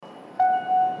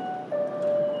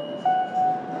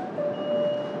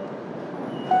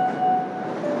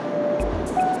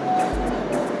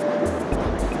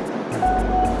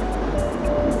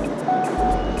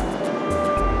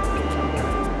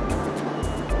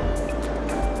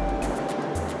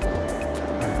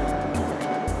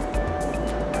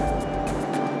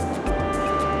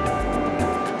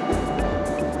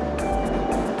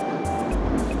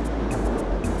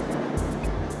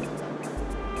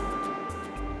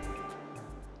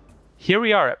Here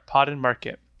we are at Pod and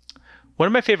Market. One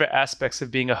of my favorite aspects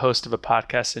of being a host of a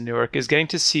podcast in Newark is getting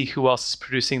to see who else is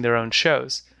producing their own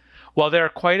shows. While there are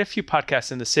quite a few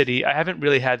podcasts in the city, I haven't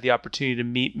really had the opportunity to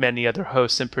meet many other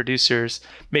hosts and producers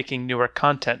making Newark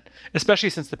content, especially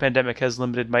since the pandemic has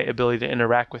limited my ability to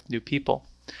interact with new people.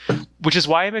 Which is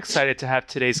why I'm excited to have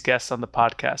today's guest on the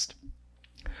podcast.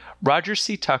 Roger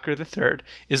C. Tucker III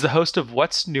is the host of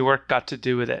What's Newark Got to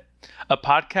Do with It, a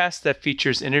podcast that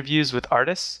features interviews with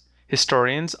artists,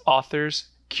 historians, authors,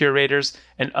 curators,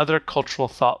 and other cultural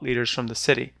thought leaders from the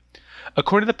city.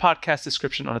 According to the podcast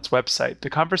description on its website, the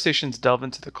conversations delve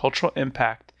into the cultural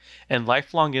impact and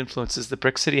lifelong influences the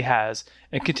Brick City has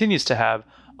and continues to have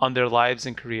on their lives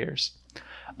and careers.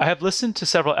 I have listened to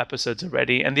several episodes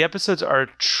already, and the episodes are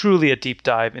truly a deep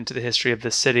dive into the history of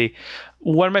this city.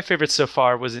 One of my favorites so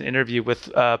far was an interview with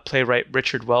playwright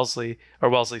Richard Wellesley,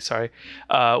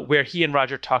 where he and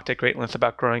Roger talked at great length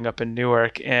about growing up in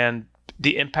Newark and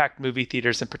the impact movie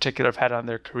theaters in particular have had on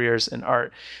their careers in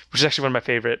art, which is actually one of my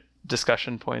favorite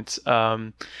discussion points.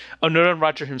 A note on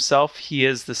Roger himself, he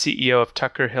is the CEO of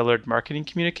Tucker Hillard Marketing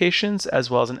Communications, as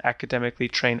well as an academically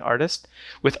trained artist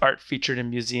with art featured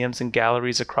in museums and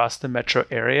galleries across the metro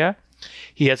area.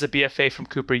 He has a BFA from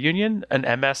Cooper Union, an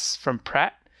MS from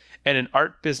Pratt, and an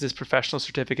art business professional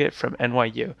certificate from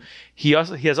NYU. He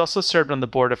has also served on the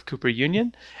board of Cooper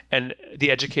Union and the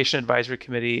Education Advisory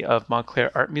Committee of Montclair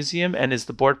Art Museum and is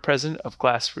the board president of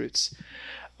Glassroots.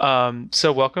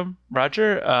 So welcome,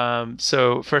 Roger.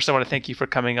 So first I want to thank you for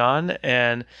coming on.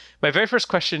 And my very first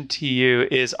question to you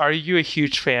is, are you a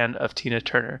huge fan of Tina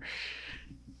Turner?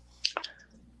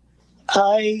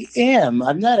 I am.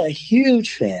 I'm not a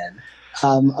huge fan.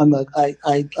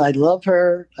 I love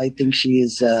her. I think she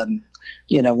is,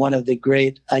 one of the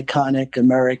great iconic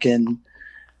American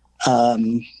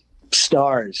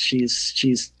stars.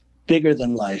 She's bigger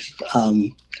than life.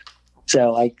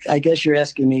 So I guess you're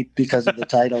asking me because of the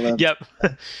title of, yep.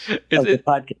 of the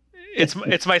podcast.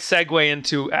 It's my segue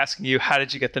into asking you, how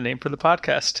did you get the name for the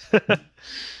podcast?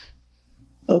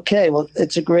 Okay, well,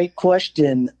 it's a great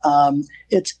question.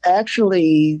 It's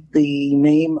actually the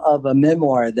name of a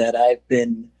memoir that I've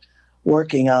been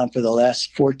working on for the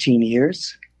last 14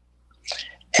 years.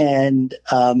 And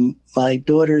my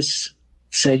daughters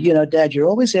said, Dad, you're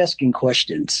always asking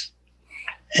questions.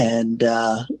 And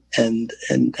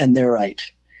they're right.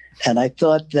 And I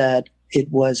thought that it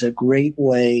was a great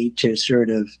way to sort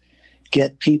of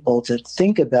get people to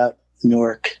think about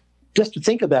Newark, just to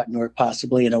think about Newark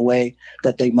possibly in a way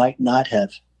that they might not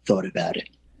have thought about it.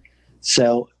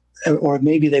 So, or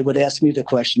maybe they would ask me the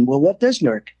question, well, what does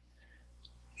Newark,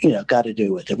 got to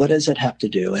do with it? What does it have to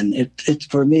do? And it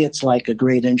for me, it's like a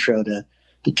great intro to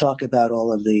talk about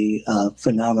all of the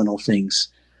phenomenal things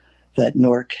that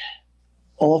Newark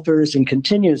offers and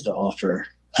continues to offer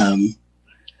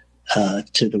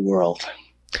to the world.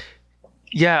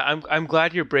 Yeah, I'm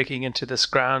glad you're breaking into this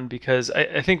ground because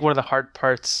I think one of the hard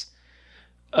parts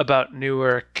about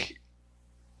Newark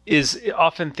is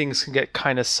often things can get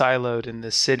kind of siloed in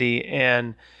the city.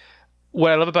 And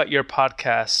what I love about your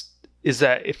podcast is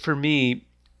that for me,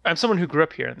 I'm someone who grew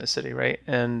up here in the city, right?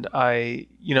 And I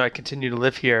continue to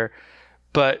live here.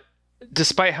 But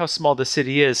despite how small the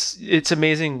city is, it's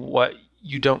amazing what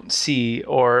you don't see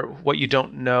or what you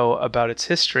don't know about its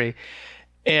history.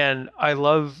 And I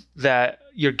love that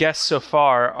your guests so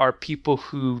far are people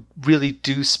who really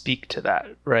do speak to that,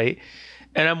 right?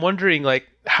 And I'm wondering,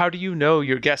 how do you know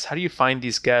your guests? How do you find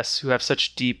these guests who have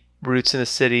such deep roots in the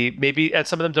city? Maybe, and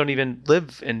some of them don't even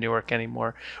live in Newark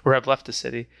anymore or have left the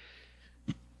city.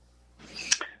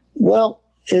 Well,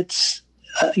 it's,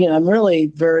 I'm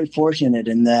really very fortunate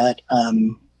in that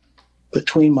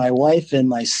between my wife and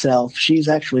myself, she's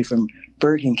actually from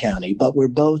Bergen County, but we're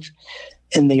both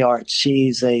in the arts.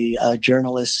 She's a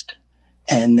journalist,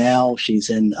 and now she's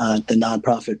in the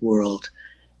nonprofit world.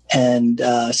 And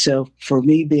so for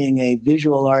me, being a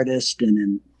visual artist and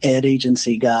an ad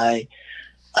agency guy,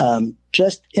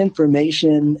 just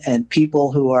information and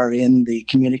people who are in the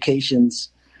communications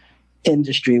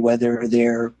industry, whether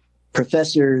they're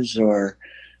professors or,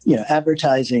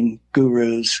 advertising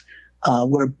gurus,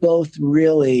 we're both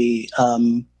really,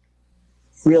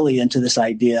 really into this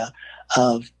idea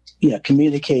of,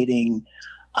 communicating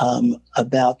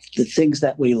about the things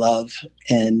that we love.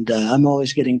 And I'm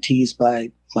always getting teased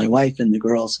by my wife and the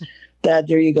girls. Dad,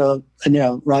 there you go.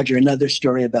 Roger, another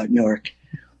story about Newark.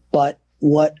 But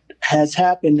what has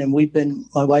happened, and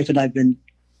my wife and I have been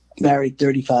married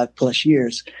 35 plus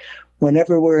years.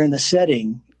 Whenever we're in a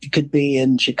setting, it could be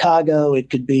in Chicago, it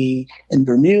could be in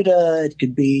Bermuda, it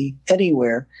could be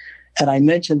anywhere. And I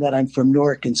mentioned that I'm from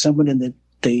Newark, and someone at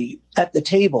the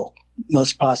table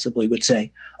most possibly would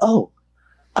say, "Oh,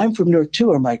 I'm from Newark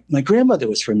too," or my grandmother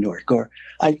was from Newark, or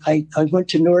I went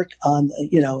to Newark on,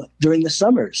 during the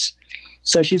summers.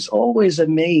 So she's always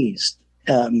amazed,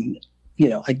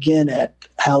 again, at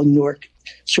how Newark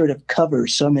sort of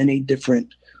covers so many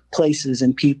different places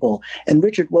and people. And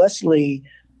Richard Wesley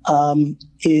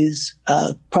is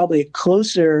probably a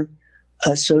closer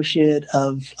associate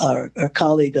of a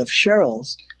colleague of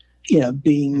Cheryl's,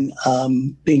 being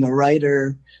a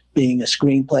writer, being a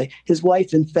screenplay. His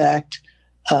wife, in fact,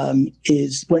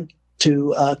 went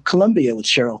to Columbia with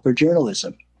Cheryl for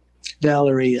journalism,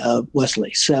 Valerie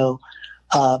Wesley. So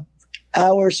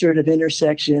our sort of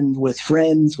intersection with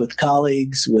friends, with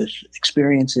colleagues, with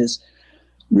experiences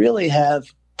really have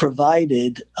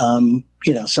provided,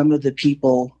 some of the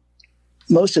people,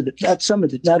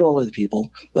 not all of the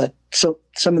people, but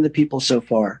some of the people so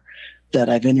far that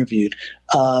I've interviewed.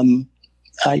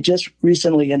 I just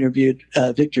recently interviewed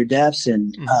Victor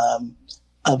Davson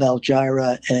of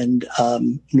Algira and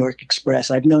Newark Express.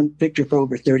 I've known Victor for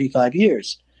over 35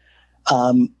 years.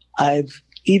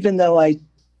 Even though I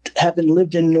haven't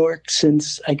lived in Newark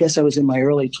since I guess I was in my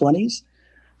early 20s,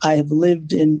 I have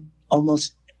lived in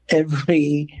almost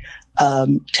every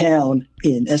town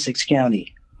in Essex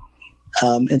County,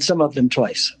 and some of them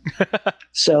twice.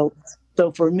 So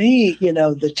for me,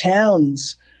 the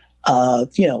towns,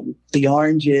 the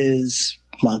Oranges,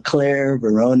 Montclair,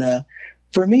 Verona,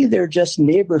 for me, they're just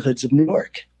neighborhoods of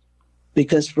Newark,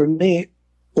 because for me,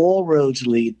 all roads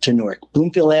lead to Newark.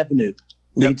 Bloomfield Avenue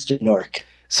leads to Newark.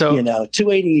 So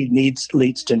 280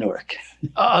 leads to Newark.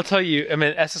 I'll tell you,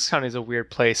 Essex County is a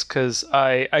weird place because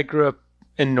I grew up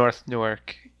in North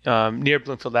Newark, near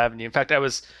Bloomfield Avenue. In fact, I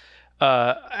was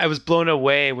blown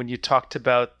away when you talked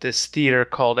about this theater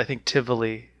called, I think,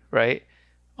 Tivoli, right,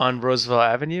 on Roosevelt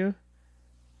Avenue.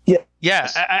 Yeah,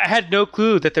 I had no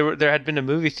clue that there had been a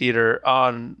movie theater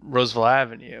on Roosevelt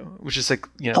Avenue, which is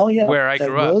where I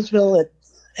grew up. Roseville,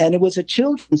 and it was a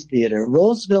children's theater.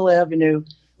 Roosevelt Avenue.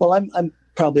 Well, I'm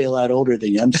probably a lot older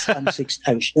than you.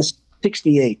 I was just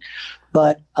 68,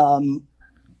 but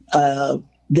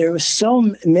there were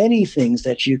so many things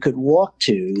that you could walk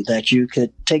to, that you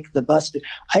could take the bus to.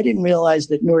 I didn't realize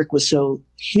that Newark was so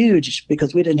huge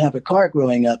because we didn't have a car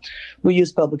growing up. We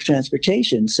used public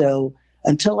transportation. So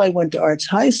until I went to Arts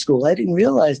High School, I didn't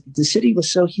realize that the city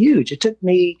was so huge. It took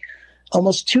me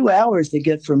almost 2 hours to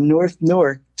get from North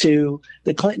Newark to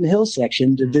the Clinton Hill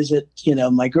section to visit,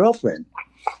 my girlfriend.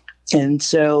 And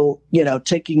so,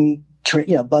 taking,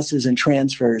 buses and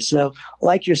transfers. So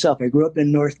like yourself, I grew up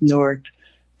in North Newark,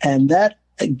 and that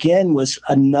again was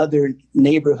another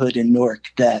neighborhood in Newark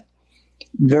that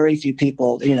very few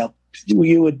people,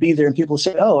 you would be there and people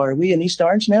say, "Oh, are we in East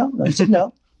Orange now?" I said,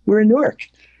 "No, we're in Newark."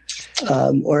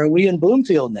 Or are we in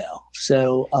Bloomfield now?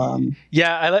 So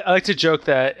I like to joke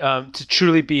that to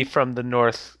truly be from the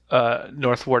north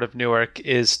ward of Newark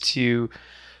is to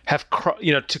have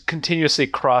to continuously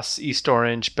cross East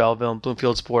Orange, Belleville, and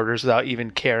Bloomfield's borders without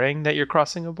even caring that you're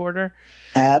crossing a border.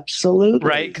 Absolutely,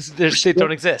 right? Because they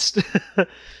don't exist.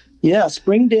 Yeah,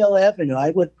 Springdale Avenue. I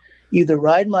would either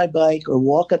ride my bike or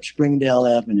walk up Springdale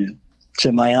Avenue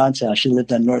to my aunt's house. She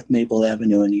lived on North Maple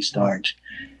Avenue in East Orange.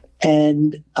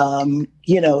 And,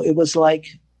 it was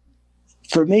like,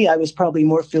 for me, I was probably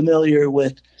more familiar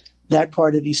with that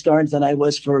part of East Orange than I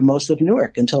was for most of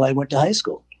Newark until I went to high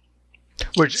school.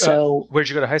 Where'd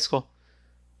you go to high school?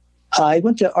 I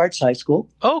went to Arts High School.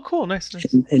 Oh, cool. Nice.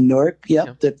 In Newark.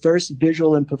 Yep. The first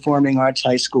visual and performing arts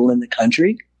high school in the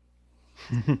country.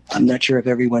 I'm not sure if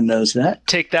everyone knows that.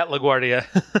 Take that, LaGuardia.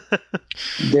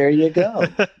 There you go.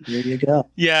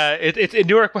 Yeah, it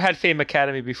Newark had Fame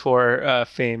Academy before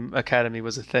Fame Academy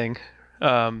was a thing,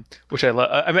 which I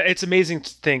love. It's amazing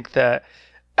to think that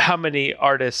how many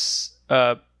artists,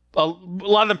 a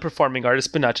lot of them performing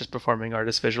artists, but not just performing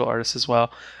artists, visual artists as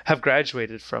well, have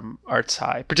graduated from Arts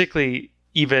High, particularly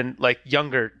even like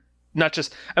younger. Not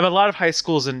just, a lot of high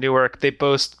schools in Newark, they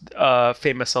boast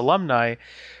famous alumni.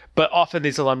 But often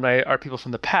these alumni are people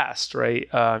from the past, right?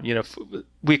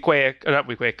 Wequahic, not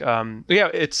Wequahic.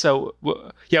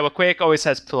 Wequahic always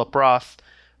has Philip Roth,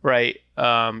 right?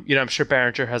 I'm sure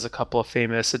Barringer has a couple of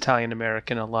famous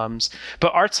Italian-American alums.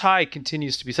 But Arts High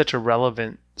continues to be such a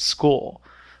relevant school.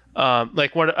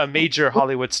 Like a major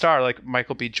Hollywood star, like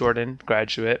Michael B. Jordan,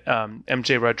 graduate,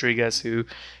 MJ Rodriguez, who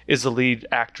is the lead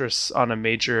actress on a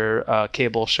major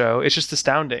cable show. It's just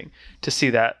astounding to see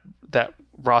that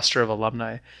roster of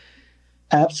alumni.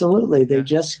 Absolutely. They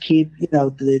just keep,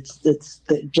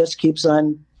 it just keeps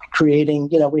on creating,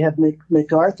 we have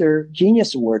MacArthur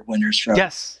Genius Award winners from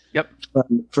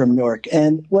Newark.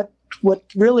 And what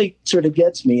really sort of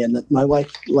gets me, and my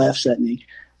wife laughs at me,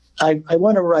 I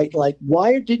want to write, like,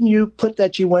 why didn't you put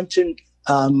that you went to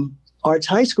Arts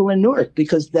High School in Newark?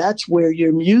 Because that's where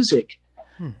your music,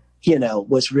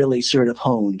 was really sort of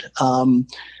honed.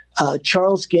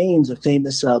 Charles Gaines, a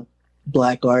famous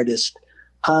Black artist,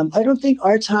 I don't think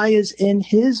Arts High is in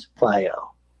his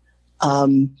bio.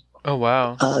 Oh,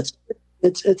 wow.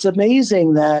 It's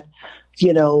amazing that,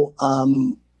 we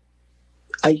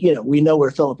know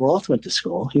where Philip Roth went to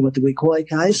school. He went to Wequoik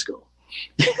High School.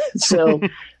 So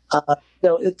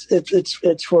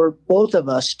it's for both of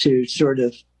us to sort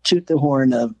of toot the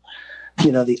horn of,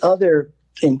 the other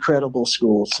incredible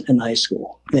schools in high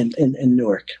school in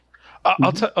Newark.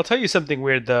 I'll tell you something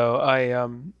weird though.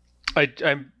 I'm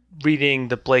reading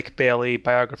the Blake Bailey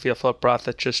biography of Philip Roth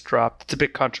that just dropped. It's a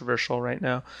bit controversial right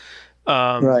now.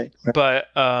 Right. But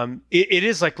it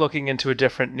is like looking into a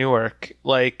different Newark.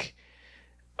 Like,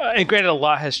 and granted, a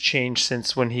lot has changed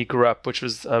since when he grew up, which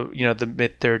was the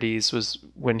mid '30s was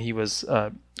when he was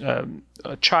a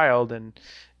child, and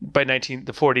by the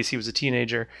 40s he was a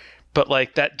teenager. But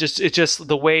like that, it's just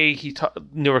the way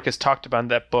Newark is talked about in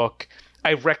that book.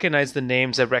 I recognize the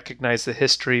names, I recognize the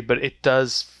history, but it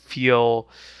does feel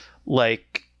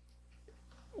like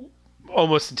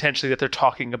almost intentionally that they're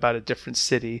talking about a different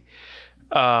city.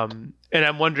 And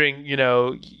I'm wondering,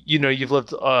 you've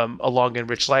lived a long and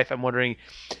rich life. I'm wondering,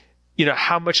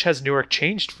 how much has Newark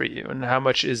changed for you, and how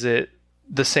much is it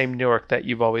the same Newark that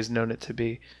you've always known it to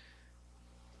be?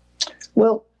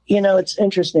 Well, it's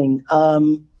interesting.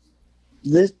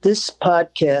 This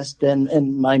podcast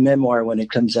and my memoir when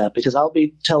it comes out, because I'll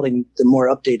be telling the more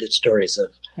updated stories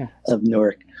of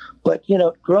Newark. But,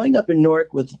 growing up in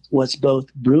Newark was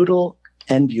both brutal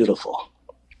and beautiful.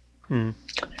 I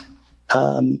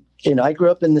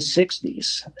grew up in the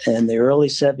 60s and the early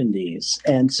 70s.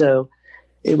 And so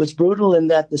it was brutal in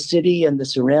that the city and the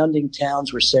surrounding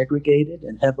towns were segregated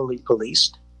and heavily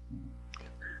policed.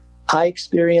 I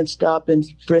experienced stop and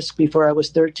frisk before I was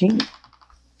 13.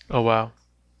 Oh, wow.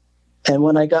 And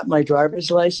when I got my driver's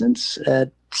license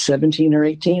at 17 or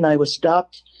 18, I was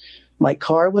stopped. My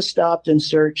car was stopped and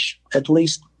searched at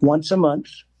least once a month.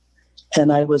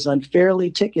 And I was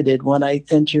unfairly ticketed when I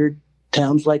entered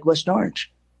towns like West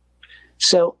Orange.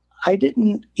 So I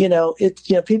didn't,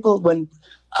 people, when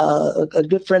a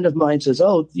good friend of mine says,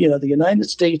 the United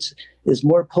States is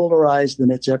more polarized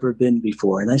than it's ever been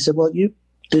before. And I said, well, you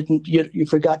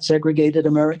forgot segregated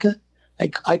America?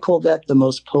 I call that the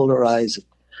most polarized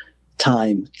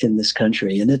time in this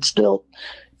country. And it's still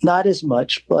not as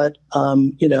much, but,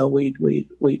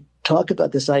 we talk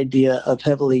about this idea of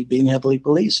being heavily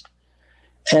policed.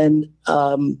 And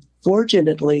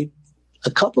fortunately, a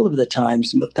couple of the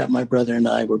times that my brother and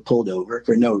I were pulled over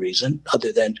for no reason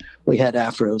other than we had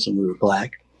afros and we were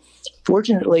black.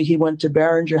 Fortunately, he went to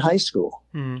Barringer High School.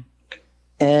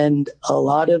 And a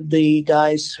lot of the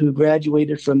guys who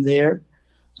graduated from there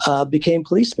became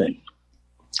policemen.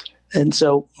 And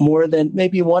so more than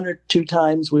maybe one or two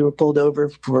times we were pulled over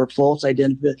for false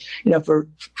identity,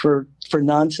 for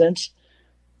nonsense.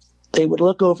 They would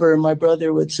look over and my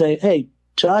brother would say, "Hey,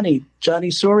 Johnny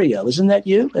Sorio, isn't that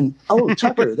you?" And, "Oh,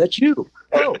 Tucker, that's you."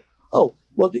 Oh,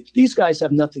 well, these guys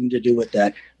have nothing to do with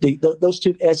that. Those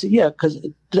two, I said, yeah, because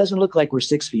it doesn't look like we're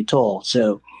 6 feet tall.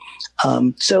 So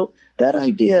that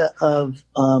idea of,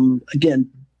 again,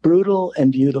 brutal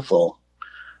and beautiful,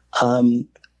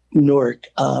 Newark,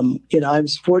 I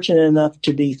was fortunate enough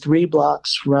to be 3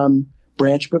 blocks from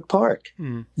Branch Brook Park,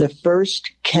 the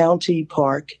first county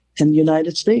park in the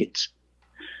United States,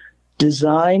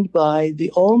 designed by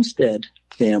the Olmsted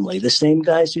family, the same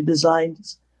guys who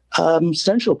designed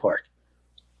Central Park.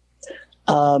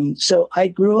 So I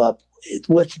grew up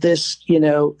with this,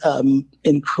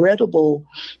 incredible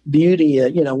beauty.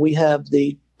 We have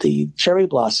the Cherry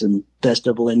Blossom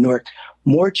Festival in Newark,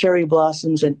 more cherry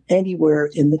blossoms than anywhere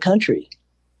in the country.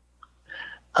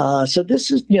 So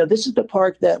this is the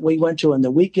park that we went to on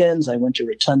the weekends. I went to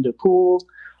Rotunda Pool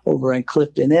over on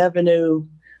Clifton Avenue.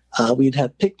 We'd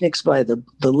have picnics by the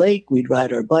lake. We'd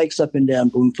ride our bikes up and down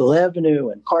Bloomfield Avenue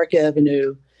and Park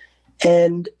Avenue.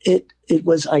 And it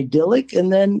was idyllic.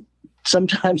 And then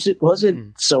sometimes it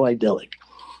wasn't so idyllic.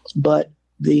 But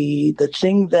the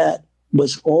thing that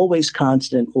was always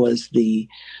constant was the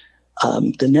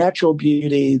natural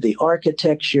beauty, the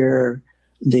architecture,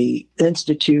 the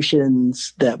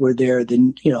institutions that were there.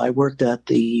 Then, I worked at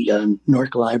the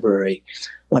Newark Library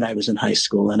when I was in high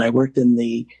school, and I worked in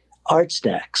the art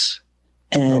stacks.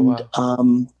 And,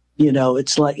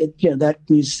 it's like,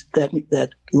 that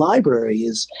library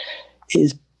is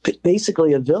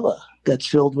basically a villa that's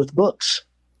filled with books.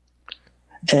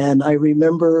 And I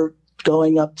remember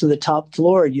going up to the top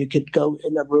floor. You could go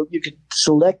in the room, you could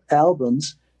select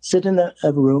albums sit in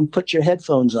a room, put your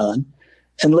headphones on,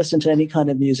 and listen to any kind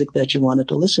of music that you wanted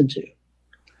to listen to.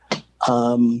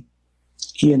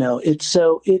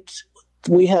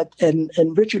 We had,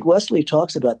 and Richard Wesley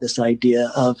talks about this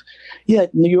idea of,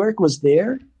 New York was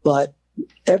there, but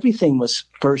everything was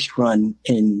first run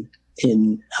in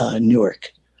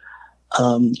Newark.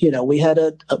 We had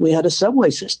a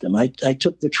subway system. I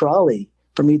took the trolley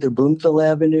from either Bloomfield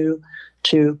Avenue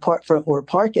to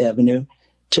Park Avenue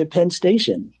to Penn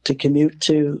Station to commute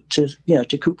to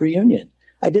Cooper Union.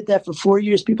 I did that for 4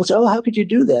 years. People said, "Oh, how could you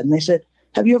do that?" And they said,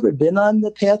 "Have you ever been on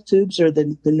the PATH tubes or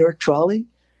the Newark trolley?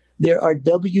 There are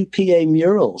WPA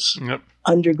murals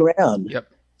underground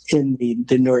in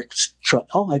the Newark trolley."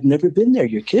 "Oh, I've never been there.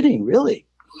 You're kidding, really?"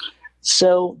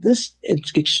 So it's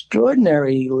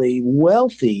extraordinarily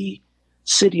wealthy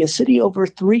city, a city over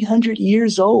 300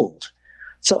 years old.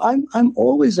 So I'm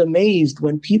always amazed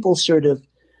when people sort of,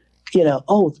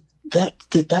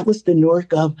 that was the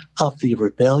Newark of the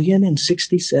rebellion in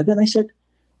 1967. I said,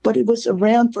 but it was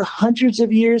around for hundreds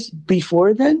of years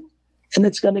before then, and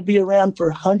it's going to be around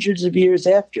for hundreds of years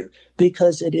after,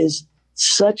 because it is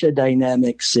such a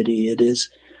dynamic city. It is,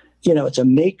 it's a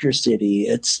maker city.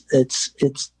 It's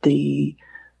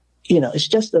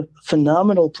just a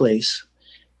phenomenal place.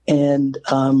 And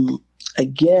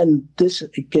this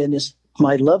is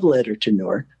my love letter to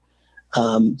Newark,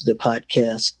 the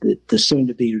podcast, the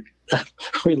soon-to-be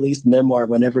released memoir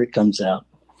whenever it comes out.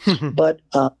 But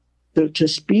to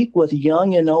speak with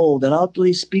young and old, and I'll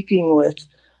be speaking with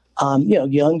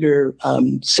younger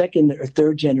second or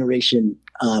third generation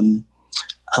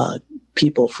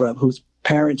people whose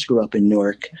parents grew up in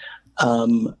Newark,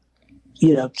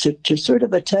 to sort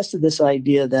of attest to this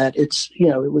idea that it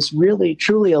was really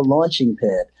truly a launching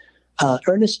pad.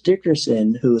 Ernest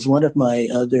Dickerson, who is one of my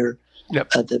other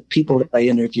the people that I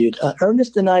interviewed,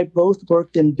 Ernest and I both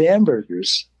worked in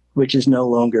Bamberger's, which is no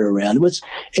longer around.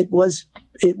 It was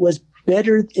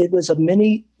better. It was a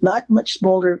not much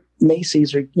smaller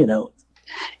Macy's,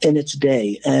 in its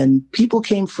day, and people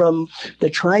came from the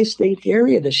tri-state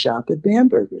area to shop at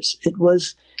Bamberger's. It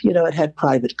was, it had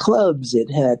private clubs, it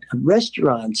had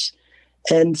restaurants,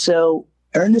 and so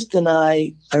Ernest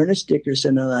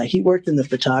Dickerson and I, he worked in the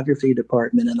photography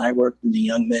department and I worked in the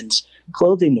young men's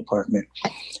clothing department.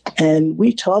 And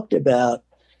we talked about,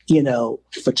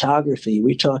 photography.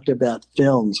 We talked about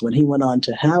films. When he went on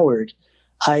to Howard,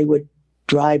 I would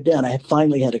drive down. I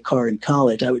finally had a car in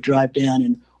college. I would drive down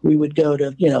and we would go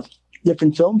to,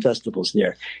 different film festivals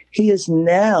there. He is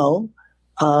now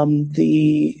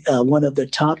one of the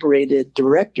top-rated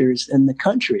directors in the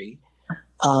country.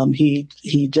 He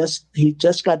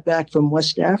just got back from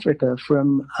West Africa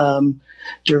from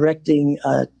directing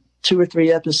 2 or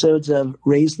 3 episodes of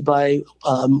Raised by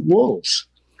Wolves,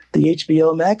 the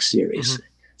HBO Max series. Mm-hmm.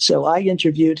 So I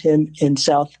interviewed him in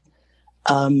South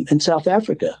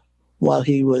Africa while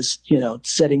he was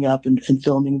setting up and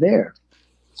filming there.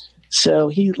 So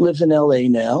he lives in LA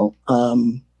now.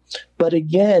 But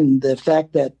again, the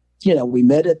fact that we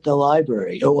met at the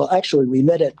library. Oh, well, actually, we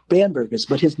met at Bamberger's,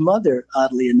 but his mother,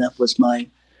 oddly enough, was my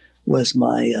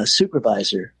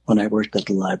supervisor when I worked at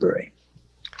the library.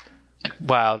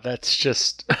 Wow, that's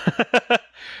just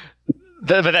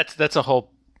but that's a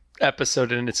whole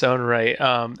episode in its own right.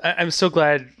 I'm so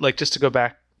glad. Just to go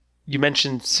back, you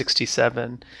mentioned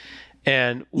 1967,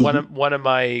 and one of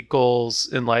my goals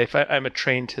in life. I'm a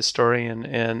trained historian,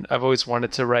 and I've always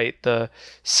wanted to write the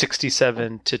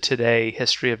 1967 to today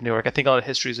history of Newark. I think a lot of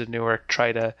histories of Newark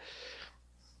try to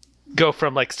go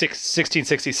from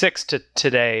 1666 to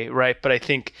today, right? But I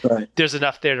think there's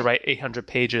enough there to write 800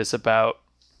 pages about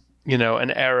an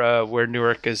era where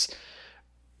Newark is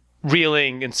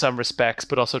reeling in some respects,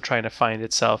 but also trying to find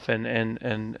itself and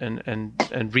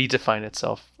redefine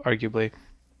itself, arguably.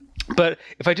 But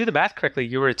if I do the math correctly,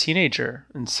 you were a teenager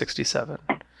in 1967.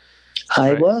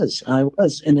 I was.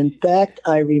 And in fact,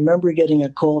 I remember getting a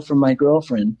call from my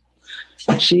girlfriend.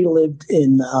 She lived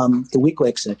in the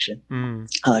Weequahic section.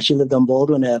 She lived on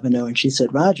Baldwin Avenue, and she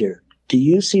said, "Roger, do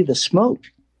you see the smoke?"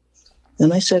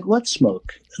 And I said, "What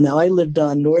smoke?" Now, I lived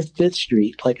on North 5th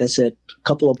Street, like I said, a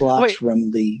couple of blocks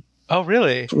from the... Oh,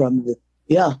 really? From the...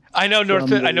 Yeah. I know North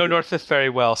 5th very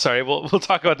well. Sorry, we'll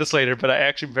talk about this later, but I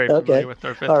actually am very familiar with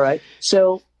North 5th. All right.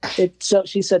 So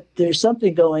she said, "There's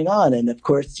something going on." And of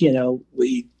course,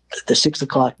 the 6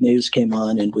 o'clock news came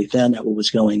on and we found out what was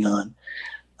going on.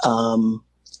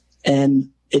 And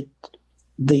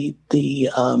the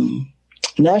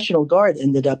National Guard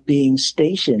ended up being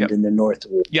stationed in the North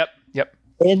Ward. Yep.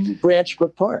 In Branch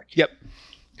Brook Park. Yep.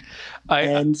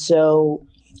 So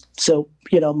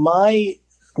my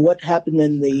what happened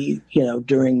in the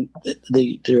during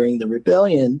the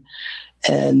rebellion,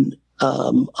 and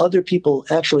other people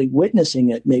actually witnessing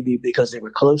it, maybe because they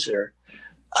were closer.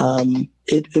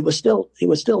 It was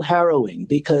still harrowing,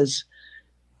 because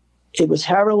it was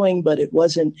harrowing, but it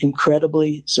wasn't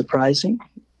incredibly surprising,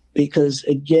 because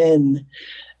again,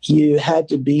 you had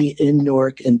to be in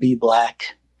Newark and be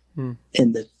Black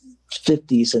in the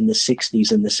 50s and the 60s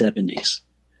and the 70s.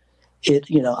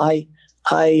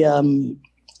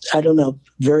 I don't know.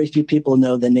 Very few people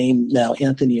know the name now,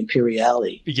 Anthony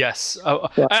Imperiale. Yes. Oh,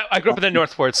 I grew up in the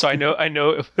North Ward, so I know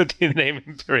the name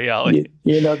Imperiale.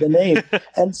 You know the name.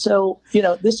 And so,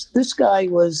 this guy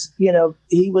was,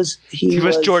 he was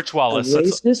George Wallace.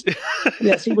 Racist.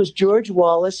 Yes, he was George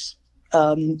Wallace,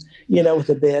 with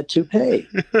a bad toupee.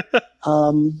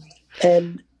 And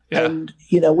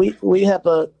we have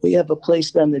a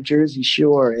place down the Jersey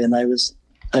Shore, and I was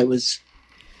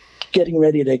getting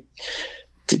ready to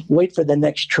wait for the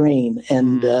next train,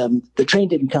 and the train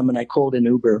didn't come, and I called an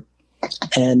Uber.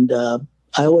 And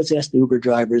I always ask the Uber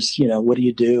drivers, what do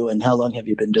you do, and how long have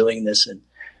you been doing this? And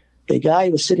the guy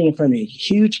was sitting in front of me,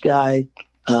 huge guy,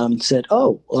 said,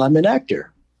 "Oh, well, I'm an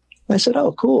actor." I said,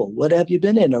 "Oh, cool. What have you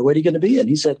been in, or what are you going to be in?"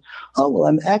 He said, "Oh, well,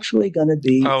 I'm actually going to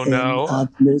be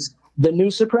the new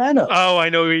Sopranos." Oh, I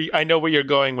know where you're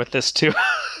going with this too.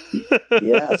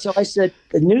 Yeah. So I said,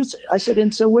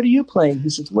 and so what are you playing? He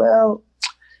said, "Well,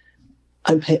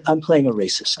 I'm playing a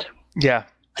racist." Yeah.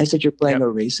 I said, "You're playing a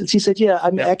racist?" He said, "Yeah, I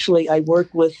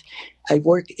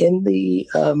work in the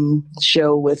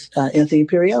show with Anthony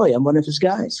Imperiale. I'm one of his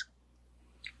guys."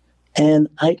 And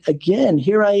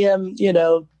here I am,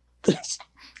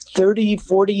 30,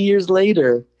 40 years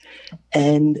later.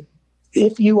 And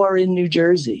if you are in New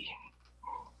Jersey,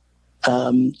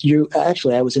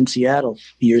 I was in Seattle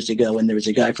years ago, and there was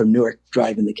a guy from Newark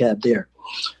driving the cab there.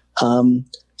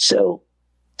 So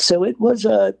it was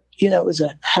it was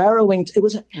a harrowing.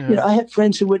 I had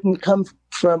friends who wouldn't come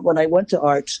from, when I went to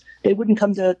arts, they wouldn't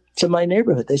come to my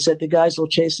neighborhood. They said the guys will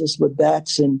chase us with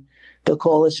bats and they'll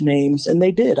call us names. And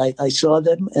they did. I saw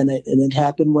them, and it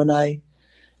happened when I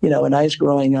was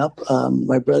growing up.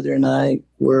 My brother and I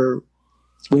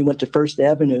we went to First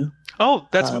Avenue. Oh,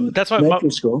 that's my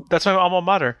school. That's my alma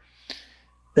mater.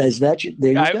 There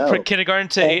you go. From kindergarten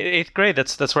to eighth grade.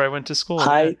 That's where I went to school.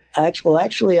 I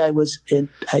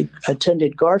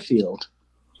attended Garfield.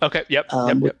 Okay. Yep.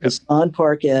 Which was on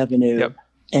Park Avenue. Yep.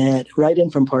 And right in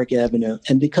from Park Avenue.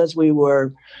 And because we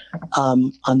were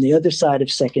on the other side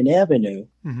of Second Avenue,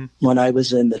 when I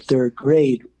was in the third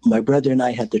grade, my brother and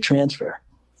I had to transfer.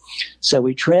 So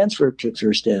we transferred to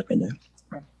First Avenue,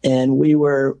 and we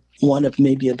were one of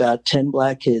maybe about 10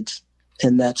 Black kids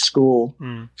in that school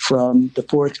from the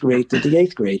fourth grade to the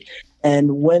eighth grade.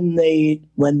 And when they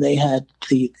had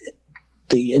the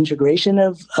integration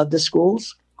of the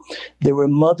schools, there were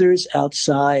mothers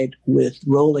outside with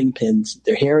rolling pins,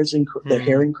 their hair in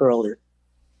curler,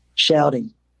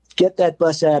 shouting, "Get that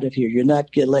bus out of here. You're not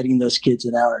letting those kids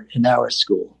in our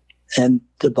school." And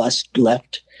the bus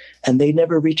left, and they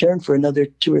never returned for another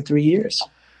 2 or 3 years.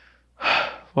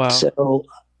 Wow. So,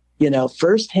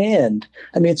 firsthand,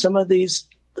 I mean, some of those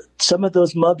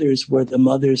mothers were the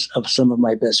mothers of some of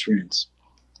my best friends.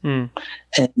 And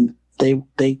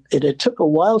it took a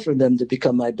while for them to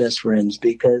become my best friends,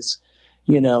 because,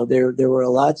 there were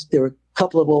a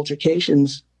couple of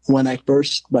altercations when my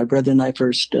brother and I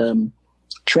first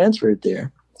transferred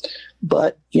there.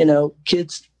 But,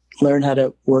 kids learn how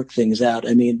to work things out.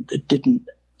 I mean, it didn't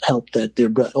help that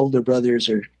their older brothers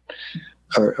or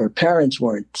parents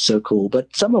weren't so cool,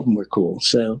 but some of them were cool.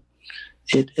 So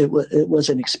it was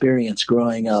an experience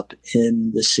growing up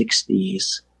in the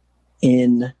 60s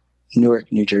in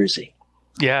Newark, New Jersey.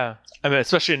 Yeah. I mean,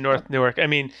 especially in North Newark. I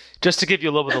mean, just to give you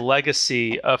a little bit of the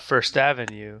legacy of First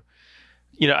Avenue,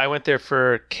 I went there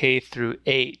for K through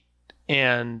 8,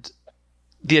 and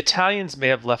the Italians may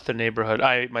have left the neighborhood.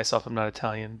 I myself am not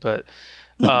Italian, but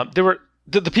there were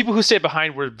the people who stayed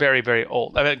behind were very, very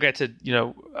old. I mean, granted,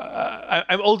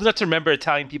 I'm old enough to remember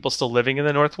Italian people still living in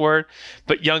the North Ward,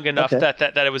 but young enough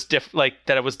that it was definitely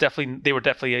they were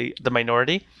definitely the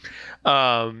minority.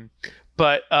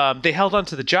 But they held on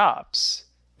to the jobs,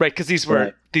 right? Because these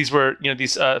were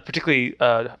particularly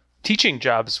teaching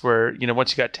jobs where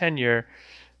once you got tenure,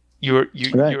 you were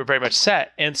very much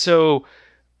set. And so,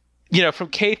 from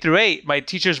K through 8, my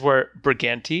teachers were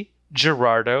Briganti,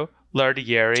 Gerardo,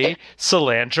 Lardieri,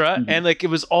 Salandra, and it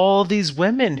was all these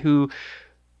women who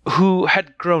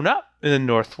had grown up in the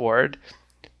North Ward,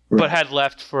 but had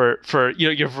left for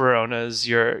your Veronas,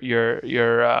 your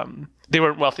they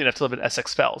weren't wealthy enough to live in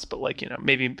Essex Fells, but like,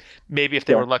 maybe if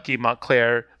they were lucky,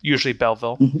 Montclair, usually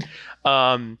Belleville.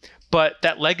 Mm-hmm. But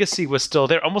that legacy was still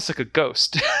there, almost like a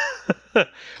ghost,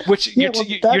 which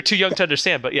you're too young to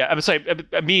understand. But yeah, I'm sorry,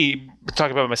 me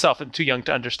talking about myself, I'm too young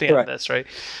to understand this, right?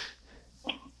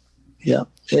 Yeah,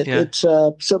 it's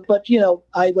but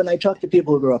when I talk to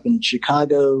people who grew up in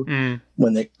Chicago,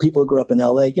 people who grew up in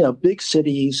LA, big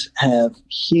cities have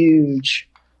huge,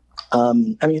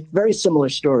 very similar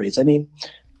stories. I mean,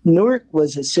 Newark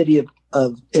was a city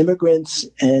of immigrants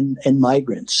and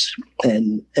migrants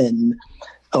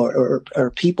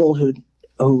or people who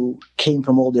came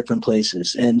from all different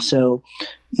places. And so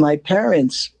my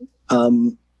parents,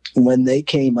 when they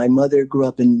came, my mother grew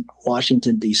up in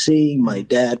Washington, D.C. My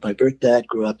birth dad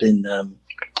grew up in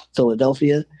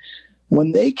Philadelphia.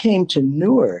 When they came to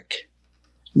Newark,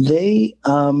 they,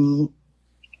 there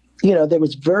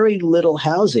was very little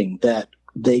housing that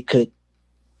they could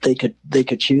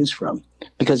choose from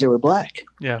because they were Black.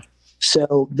 Yeah.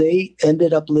 So they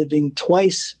ended up living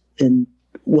twice in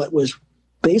what was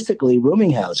basically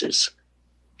rooming houses.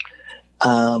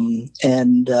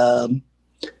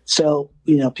 So,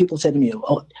 people said to me,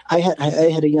 I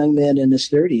had a young man in his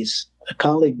 30s, a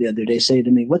colleague the other day, say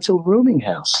to me, "What's a rooming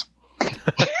house?"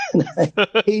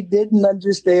 He didn't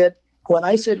understand. When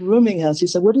I said rooming house, he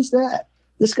said, "What is that?"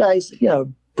 This guy's,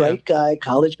 bright guy,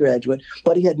 college graduate,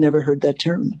 but he had never heard that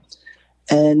term.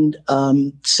 And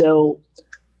so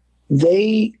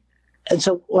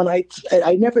when I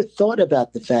never thought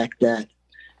about the fact that,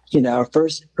 our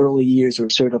first early years were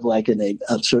sort of like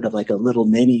a little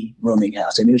mini rooming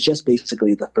house. I mean, it was just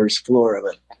basically the first floor of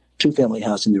a 2-family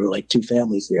house, and there were like 2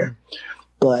 families there.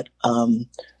 But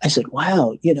I said,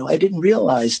 wow, I didn't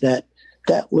realize that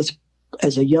was,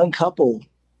 as a young couple,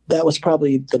 that was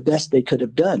probably the best they could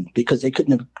have done, because they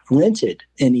couldn't have rented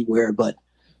anywhere but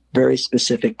very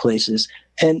specific places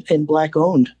and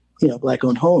Black-owned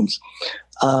homes.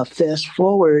 Fast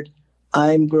forward,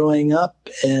 I'm growing up.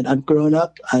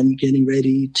 I'm getting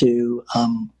ready to,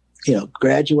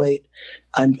 graduate.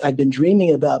 I've been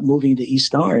dreaming about moving to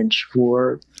East Orange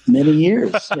for many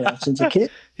years, since a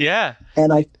kid. Yeah.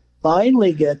 And I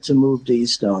finally get to move to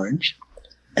East Orange.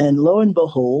 And lo and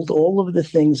behold, all of the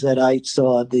things that I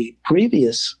saw the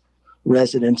previous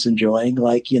residents enjoying,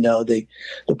 like, the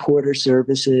porter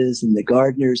services and the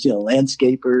gardeners,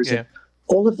 landscapers, and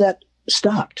all of that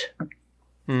stopped.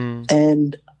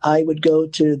 And I would go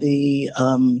to the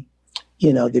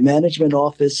management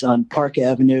office on Park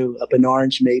Avenue up in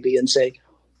Orange maybe and say,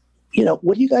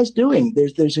 what are you guys doing?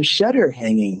 There's a shutter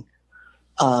hanging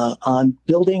on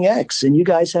Building X, and you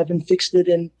guys haven't fixed it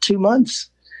in 2 months.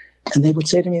 And they would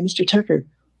say to me, "Mr. Tucker,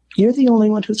 you're the only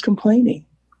one who's complaining."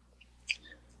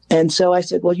 And so I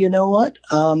said, well, you know what?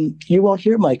 You won't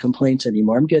hear my complaints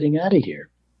anymore. I'm getting out of here.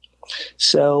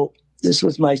 So this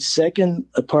was my second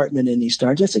apartment in East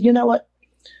Orange. I said, you know what?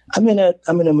 I'm gonna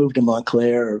move to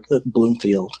Montclair or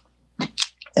Bloomfield.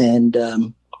 And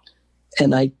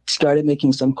I started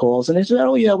making some calls, and they said,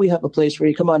 "Oh yeah, we have a place for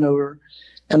you. Come on over."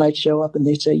 And I'd show up, and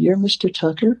they'd say, "You're Mr.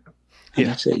 Tucker?"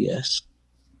 And I'd say, "Yes."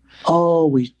 "Oh,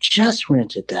 we just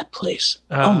rented that place."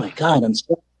 "Oh my God,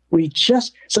 so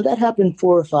that happened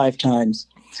 4 or 5 times."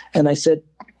 And I said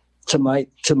to my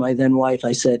then wife,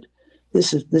 I said,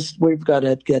 this we've got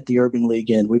to get the Urban League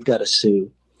in. We've got to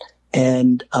sue.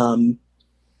 And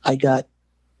I got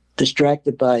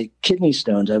distracted by kidney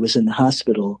stones. I was in the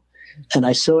hospital, and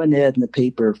I saw an ad in the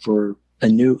paper for a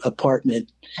new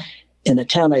apartment in a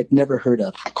town I'd never heard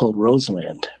of called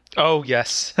Roseland. Oh,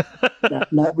 yes.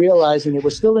 not realizing it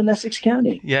was still in Essex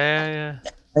County. Yeah.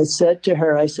 I said to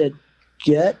her, there's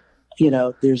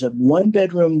a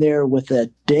 1-bedroom there with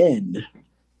a den.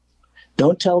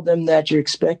 Don't tell them that you're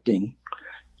expecting.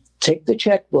 Take the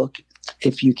checkbook.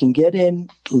 If you can get in,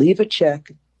 leave a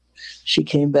check. She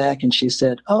came back and she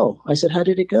said, "Oh," I said, "How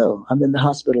did it go?" "I'm in the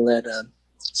hospital at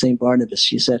St. Barnabas."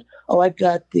 She said, "Oh, I've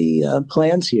got the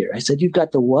plans here." I said, "You've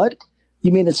got the what?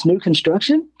 You mean it's new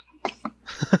construction?"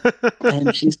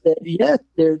 And she said, "Yeah,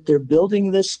 they're building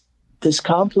this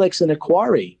complex in a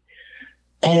quarry.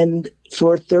 And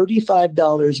for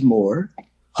 $35 more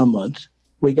a month,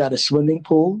 we got a swimming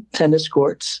pool, tennis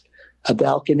courts, a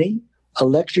balcony,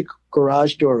 electric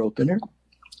garage door opener."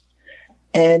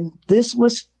 And this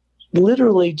was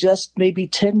literally just maybe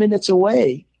 10 minutes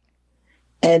away.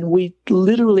 And we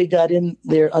literally got in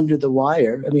there under the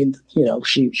wire. I mean,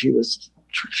 she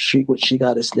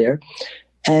got us there.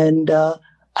 And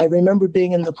I remember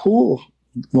being in the pool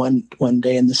one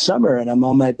day in the summer, and I'm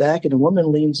on my back, and a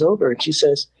woman leans over and she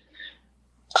says,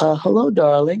 "Hello,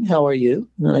 darling, how are you?"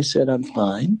 And I said, "I'm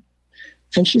fine."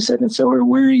 And she said, "And so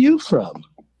where are you from?"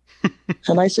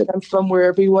 And I said, I'm from where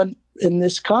everyone in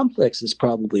this complex is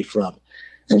probably from.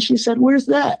 And she said, where's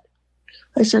that?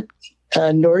 I said,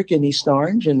 Newark and East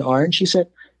Orange and Orange. She said,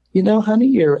 honey,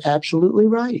 you're absolutely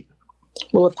right.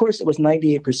 Well, of course, it was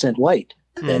 98% white.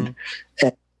 And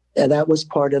that was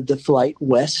part of the flight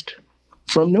west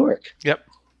from Newark. Yep.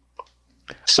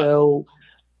 So,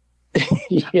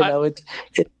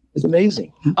 it's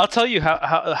amazing. I'll tell you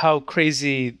how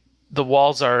crazy the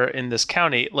walls are in this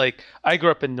county. Like, I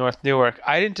grew up in North Newark.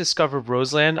 I didn't discover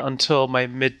Roseland until my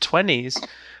mid-20s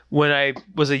when I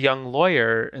was a young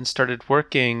lawyer and started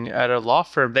working at a law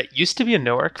firm that used to be in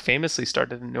Newark, famously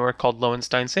started in Newark, called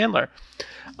Lowenstein Sandler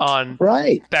on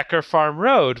Becker Farm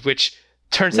Road, which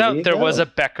turns out there was a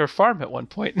Becker farm at one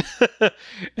point. And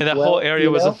that whole area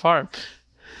was a farm.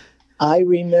 I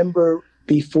remember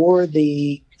before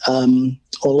the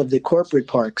all of the corporate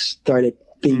parks started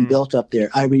being built up there.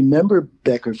 I remember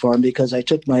Becker Farm because I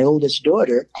took my oldest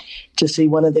daughter to see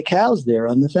one of the cows there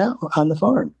on the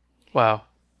farm. Wow.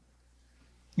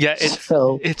 Yeah,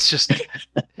 it's just,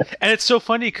 and it's so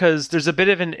funny because there's a bit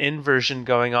of an inversion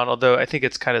going on, although I think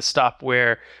it's kind of stopped,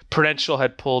 where Prudential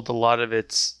had pulled a lot of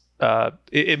its,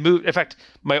 it moved. In fact,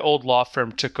 my old law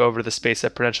firm took over the space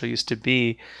that Prudential used to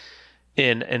be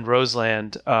in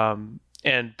Roseland,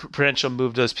 and Prudential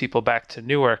moved those people back to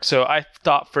Newark. So I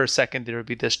thought for a second there would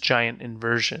be this giant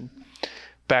inversion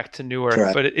back to Newark,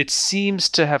 correct. But it seems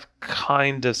to have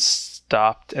kind of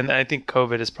stopped. And I think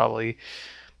COVID has probably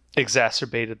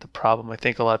exacerbated the problem. I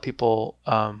think a lot of people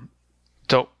they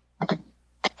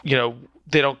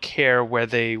don't care where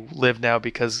they live now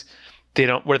because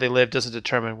where they live doesn't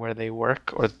determine where they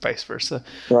work, or vice versa.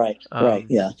 Right.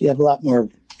 Yeah. You have a lot more.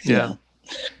 Yeah.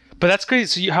 But that's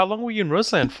crazy. So how long were you in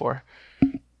Roseland for?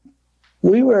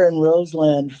 We were in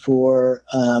Roseland for,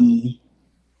 I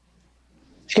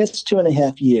guess,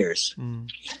 2.5 years.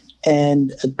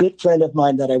 And a good friend of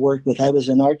mine that I worked with, I was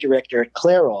an art director at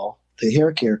Clairol, the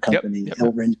hair care company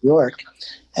over in New York.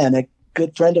 And a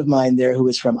good friend of mine there who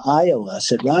was from Iowa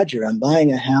said, Roger, I'm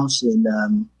buying a house in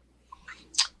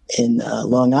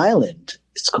Long Island.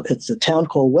 It's a town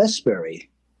called Westbury.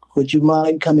 Would you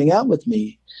mind coming out with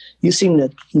me? You seem to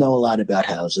know a lot about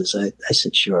houses. I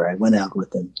said, sure. I went out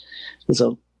with him. It was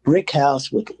a brick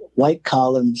house with white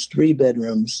columns, 3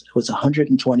 bedrooms. It was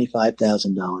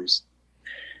 $125,000.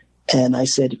 And I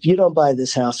said, if you don't buy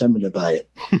this house, I'm going to buy it.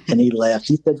 And he laughed.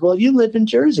 He said, well, you live in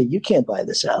Jersey. You can't buy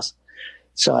this house.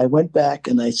 So I went back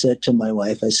and I said to my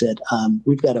wife, I said,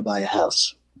 we've got to buy a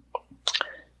house.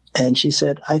 And she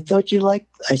said, I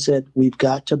said, we've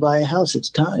got to buy a house. It's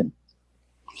time.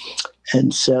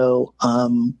 And so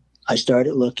I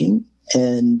started looking,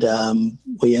 and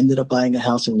we ended up buying a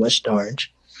house in West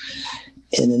Orange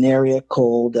in an area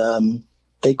called,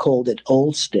 they called it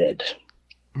Olstead.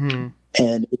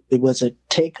 And it was a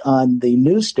take on the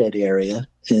Newstead area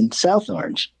in South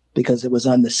Orange because it was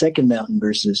on the second mountain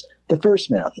versus the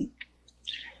first mountain.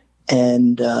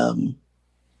 And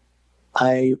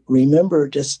I remember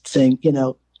just saying,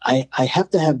 I have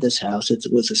to have this house. It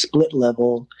was a split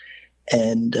level.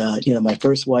 And, my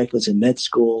first wife was in med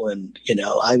school, and,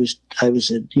 I was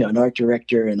an art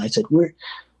director, and I said, we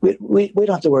don't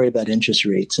have to worry about interest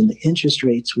rates. And the interest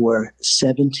rates were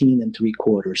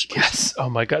 17.75%. Yes. Oh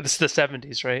my God. This is the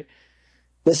 70s, right?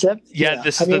 This is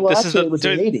it was the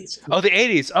 80s. Oh, the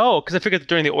 80s. Oh, because I figured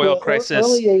during the oil crisis.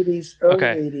 Early 80s,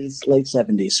 late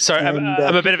 70s. Sorry,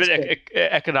 I'm a bit of an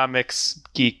economics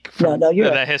geek from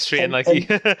that history. And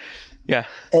yeah.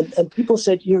 And people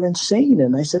said, you're insane.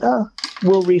 And I said,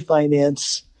 we'll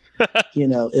refinance.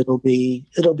 It'll be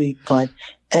fine.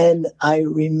 And I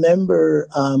remember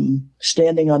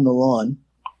standing on the lawn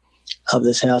of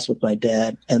this house with my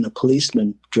dad, and a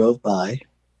policeman drove by,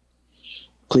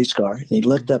 police car, and he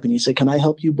looked up and he said, can I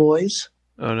help you boys?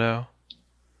 Oh, no.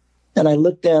 And I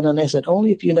looked down and I said,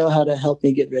 only if you know how to help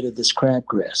me get rid of this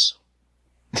crabgrass.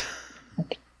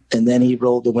 And then he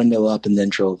rolled the window up and then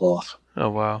drove off. Oh,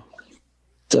 wow.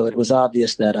 So it was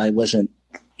obvious that I wasn't,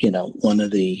 one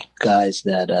of the guys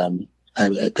that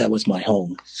that was my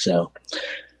home. So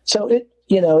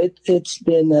it's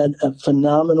been a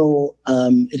phenomenal.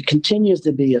 It continues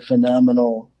to be a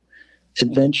phenomenal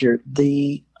adventure.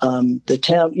 The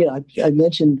town, I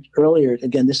mentioned earlier.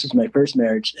 Again, this is my first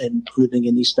marriage and living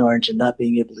in East Orange and not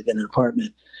being able to get an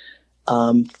apartment.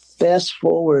 Fast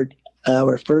forward,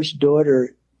 our first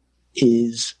daughter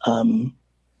is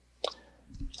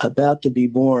about to be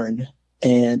born,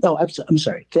 and I'm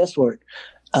sorry. Fast forward,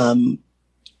 my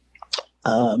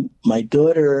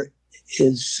daughter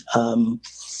is 4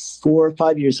 or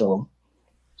 5 years old.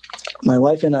 My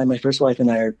first wife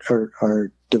and I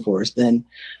are divorced. And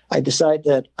I decided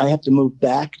that I have to move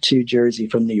back to Jersey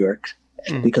from New York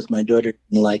because my daughter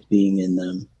didn't like being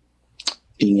in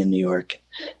New York.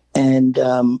 And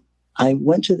I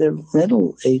went to the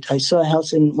rental aid. I saw a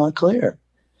house in Montclair,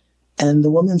 and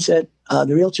the woman said,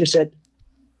 the realtor said,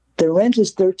 the rent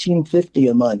is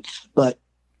 $1,350 a month, but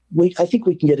I think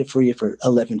we can get it for you for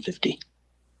 $1,150.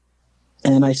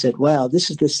 And I said, wow,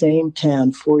 this is the same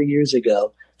town 4 years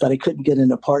ago that I couldn't get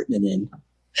an apartment in.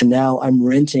 And now I'm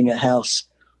renting a house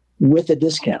with a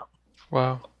discount.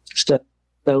 Wow.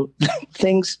 So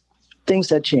things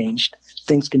have changed.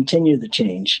 Things continue to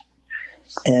change.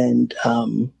 And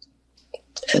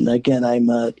again, I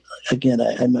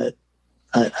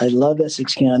love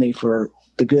Essex County for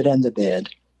the good and the bad.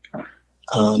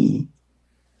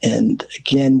 And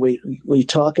again, we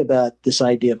talk about this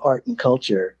idea of art and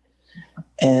culture.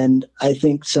 And I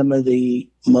think some of the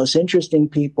most interesting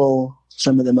people,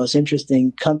 some of the most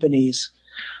interesting companies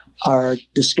are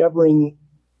discovering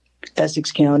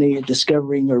Essex County,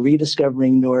 discovering or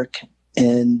rediscovering Newark.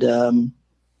 And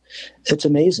it's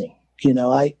amazing. You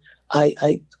know,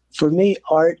 for me,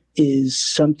 art is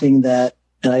something that,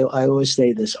 and I always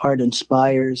say this, art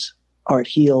inspires, art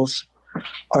heals,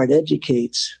 art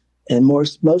educates, and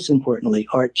most importantly,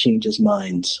 art changes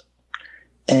minds.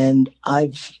 And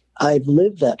I've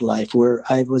lived that life where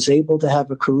I was able to have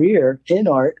a career in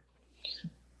art,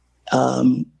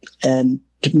 and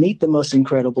to meet the most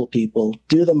incredible people,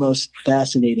 do the most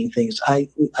fascinating things. I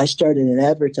started an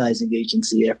advertising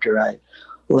agency after I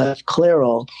left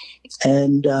Clairol,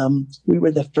 and we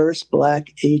were the first Black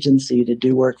agency to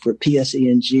do work for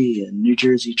PSE&G and New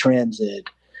Jersey Transit,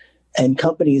 and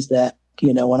companies that,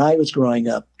 you know, when I was growing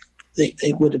up,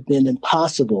 it would have been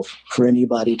impossible for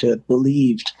anybody to have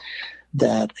believed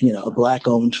that, you know, a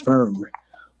Black-owned firm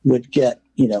would get,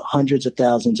 you know, hundreds of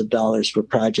thousands of dollars for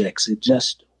projects.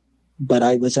 But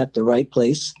I was at the right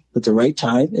place at the right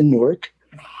time in Newark.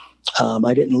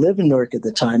 I didn't live in Newark at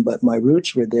the time, but my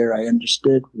roots were there. I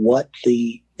understood what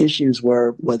the issues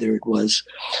were, whether it was,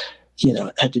 you know,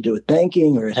 it had to do with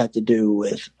banking or it had to do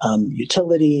with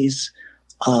utilities.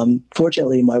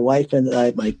 Fortunately, my wife and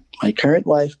I, my current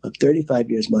wife of 35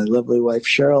 years, my lovely wife,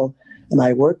 Cheryl, and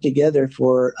I worked together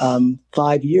for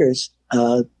 5 years,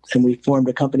 and we formed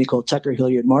a company called Tucker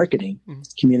Hilliard Marketing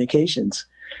Communications.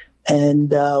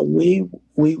 And we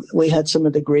had some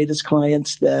of the greatest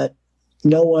clients that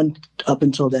no one up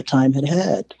until that time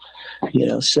had, you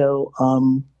know. So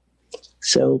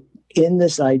in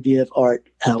this idea of art,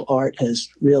 how art has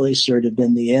really sort of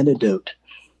been the antidote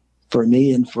for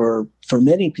me and for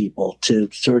many people to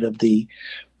sort of the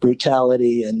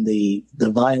brutality and the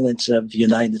violence of the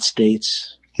United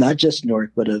States, not just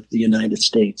Newark, but of the United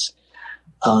States.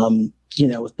 You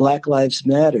know, with Black Lives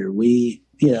Matter,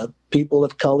 people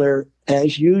of color,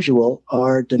 as usual,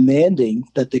 are demanding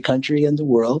that the country and the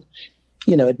world,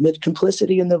 you know, admit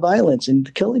complicity in the violence and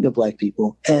the killing of Black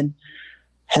people. And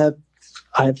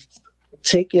I've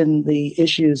taken the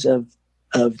issues of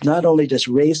not only just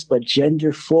race, but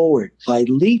gender forward by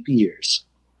leap years.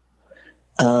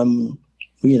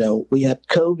 You know, we have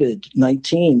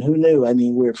COVID-19. Who knew? I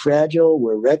mean, we're fragile,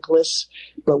 we're reckless,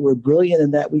 but we're brilliant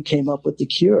in that we came up with the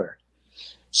cure.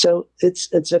 So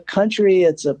it's a country,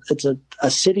 it's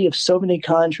a city of so many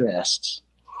contrasts.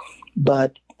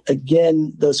 But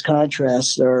again, those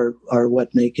contrasts are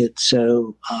what make it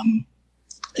so,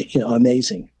 you know,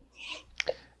 amazing.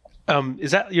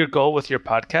 Is that your goal with your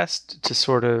podcast, to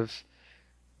sort of,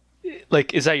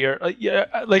 like, is that your,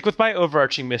 like with my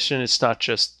overarching mission, it's not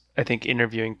just, I think,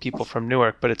 interviewing people from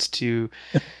Newark, but it's to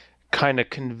kind of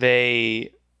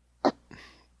convey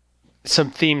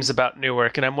some themes about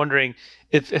Newark. And I'm wondering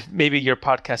if maybe your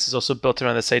podcast is also built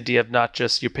around this idea of not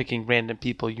just you're picking random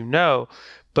people, you know,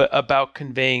 but about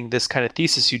conveying this kind of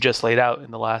thesis you just laid out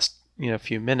in the last, you know,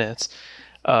 few minutes,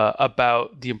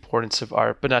 about the importance of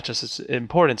art, but not just its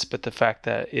importance, but the fact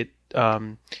that it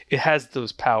has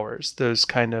those powers, those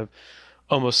kind of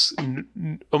almost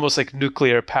like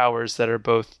nuclear powers that are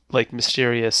both like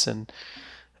mysterious and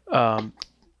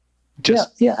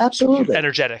just absolutely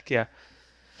energetic. Yeah.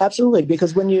 Absolutely,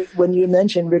 because when you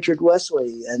mention Richard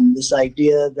Wesley and this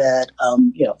idea that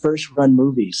you know, first run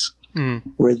movies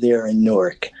were there in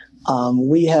Newark,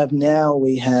 we have,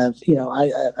 you know,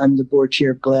 I'm the board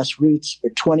chair of Glass Roots.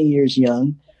 We're 20 years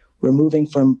young. We're moving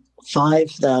from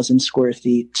 5,000 square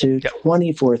feet to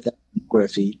 24,000 square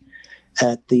feet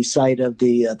at the site of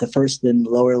the first and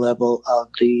lower level of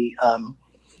the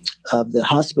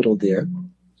hospital there.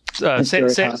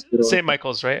 St.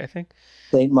 Michael's, right? I think.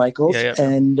 St. Michael's. Yeah.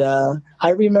 And I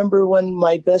remember when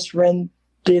my best friend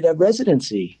did a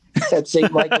residency at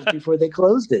St. Michael's before they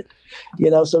closed it.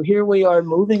 So here we are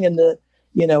moving in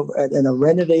in a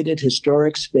renovated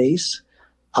historic space.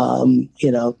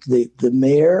 The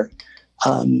mayor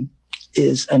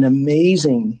is an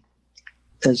amazing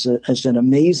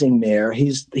mayor.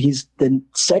 He's the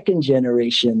second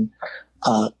generation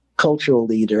cultural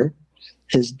leader.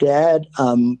 His dad,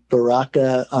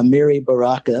 Mary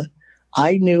Baraka,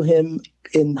 I knew him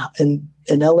in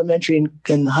elementary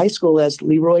and high school as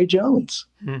Leroy Jones.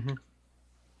 Mm-hmm.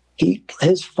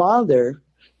 His father,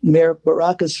 Mayor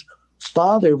Baraka's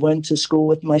father, went to school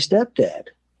with my stepdad.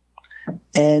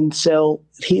 And so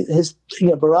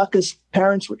Baraka's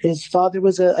parents, his father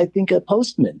was I think a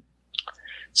postman.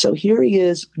 So here he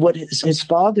is. What his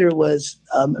father was,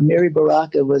 Mary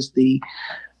Baraka was the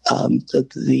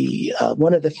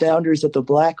one of the founders of the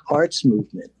Black Arts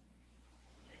Movement.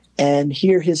 And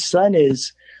here his son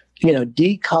is,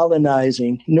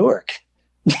 decolonizing Newark.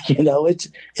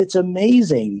 It's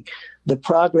amazing the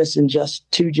progress in just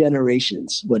 2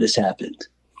 generations, what has happened,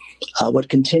 what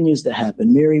continues to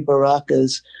happen. Mary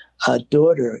Baraka's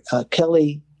daughter,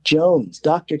 Kelly Jones,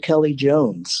 Dr. Kelly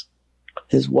Jones,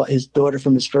 his daughter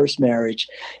from his first marriage,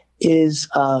 is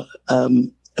a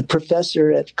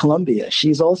professor at Columbia.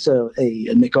 She's also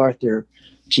a MacArthur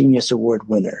Genius Award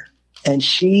winner. And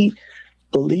she,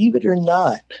 believe it or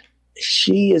not,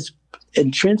 she is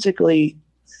intrinsically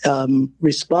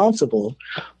responsible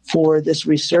for this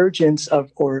resurgence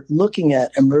or looking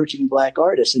at emerging Black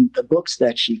artists and the books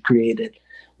that she created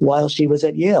while she was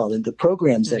at Yale and the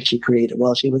programs that she created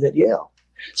while she was at Yale.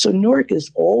 So Newark has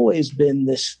always been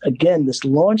this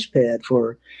launch pad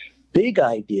for big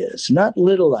ideas, not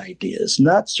little ideas,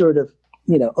 not sort of,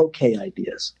 okay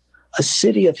ideas. A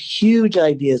city of huge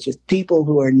ideas with people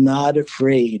who are not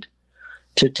afraid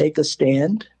to take a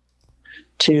stand,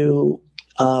 to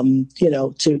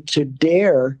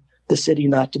dare the city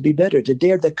not to be better, to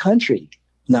dare the country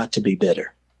not to be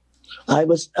better. I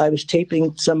was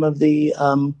taping some of the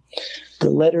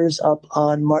letters up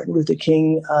on Martin Luther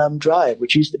King Drive,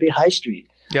 which used to be High Street.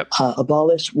 Yep.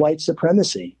 Abolish white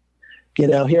supremacy.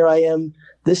 Here I am.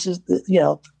 This is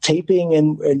taping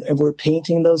and we're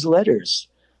painting those letters.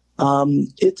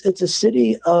 It's a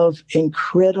city of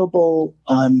incredible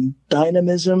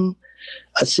dynamism,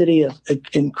 a city of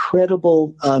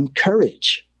incredible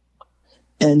courage.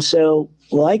 And so,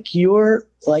 like your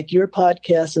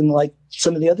podcast and like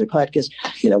some of the other podcasts,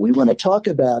 we want to talk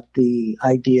about the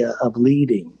idea of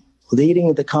leading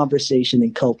the conversation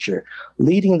in culture,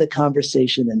 leading the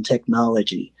conversation in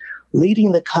technology,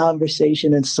 leading the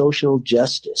conversation in social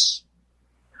justice.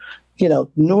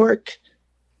 Newark,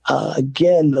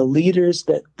 again, the leaders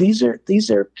that these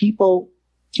are people,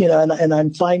 and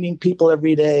I'm finding people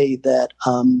every day that,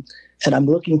 and I'm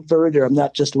looking further. I'm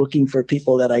not just looking for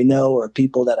people that I know or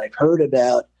people that I've heard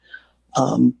about,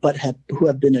 but who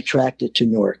have been attracted to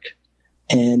Newark.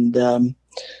 And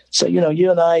so,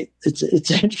 you and I,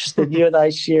 it's interesting. You and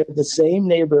I share the same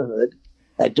neighborhood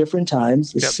at different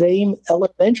times, the same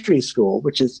elementary school,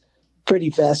 which is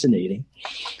pretty fascinating.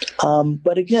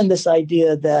 But again, this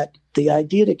idea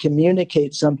to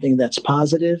communicate something that's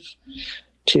positive,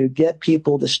 to get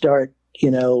people to start,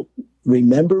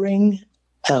 remembering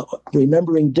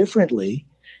differently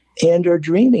and or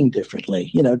dreaming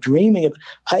differently,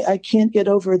 I can't get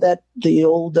over that the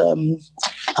old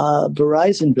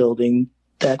Verizon building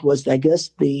that was, I guess,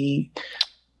 the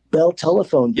Bell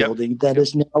Telephone building that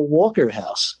is now Walker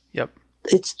House. Yep.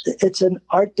 It's an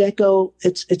Art Deco.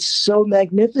 It's so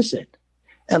magnificent.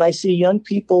 And I see young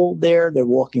people there. They're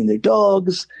walking their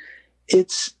dogs.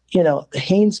 It's, the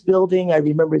Haynes building. I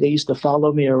remember they used to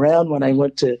follow me around when I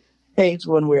went to Haynes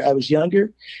when I was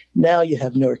younger. Now you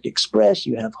have Newark Express.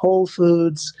 You have Whole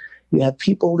Foods. You have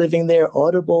people living there.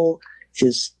 Audible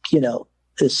is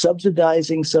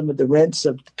subsidizing some of the rents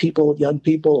of people, young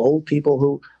people, old people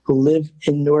who live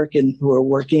in Newark and who are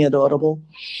working at Audible.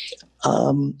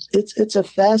 It's a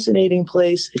fascinating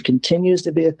place. It continues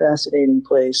to be a fascinating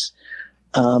place.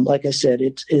 Like I said,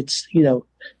 it's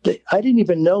I didn't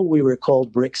even know we were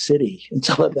called Brick City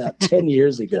until about 10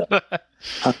 years ago.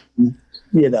 I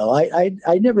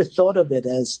never thought of it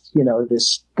as,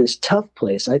 this tough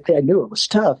place. I knew it was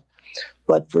tough.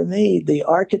 But for me, the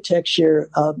architecture,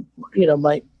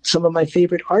 some of my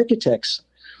favorite architects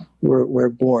were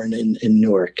born in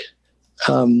Newark.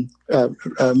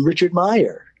 Richard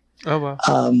Meyer, oh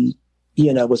wow,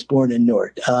 was born in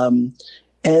Newark.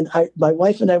 And my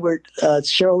wife and I were,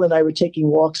 Cheryl and I were taking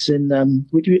walks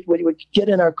we would get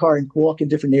in our car and walk in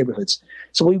different neighborhoods.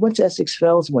 So we went to Essex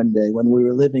Fells one day when we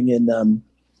were living in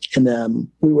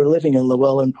we were living in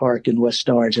Llewellyn Park in West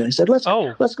Orange, and I said, let's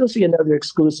go see another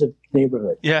exclusive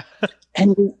neighborhood. Yeah.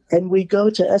 and we go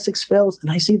to Essex Fells,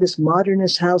 and I see this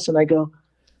modernist house, and I go,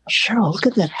 Cheryl, look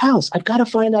at that house. I've got to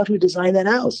find out who designed that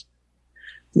house.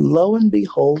 Lo and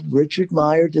behold, Richard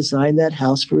Meyer designed that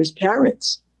house for his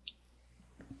parents.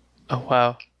 Oh,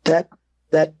 wow. That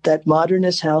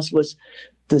modernist house was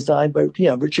designed by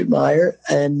Richard Meyer,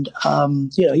 and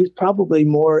he's probably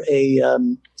more a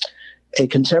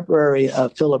contemporary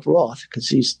of Philip Roth, because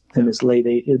he's in his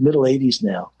middle 80s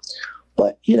now.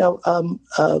 But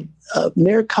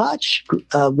Mayor Koch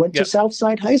went to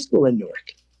Southside High School in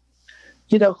Newark.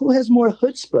 Who has more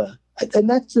chutzpah? And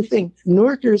that's the thing.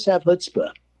 Newarkers have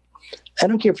chutzpah. I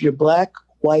don't care if you're black,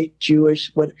 white,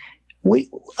 Jewish.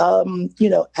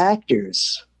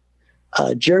 Actors.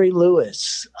 Jerry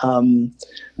Lewis,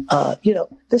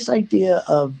 this idea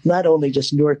of not only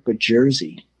just Newark, but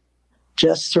Jersey,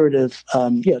 just sort of,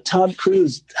 Tom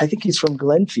Cruise, I think he's from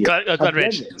Glenfield. Glen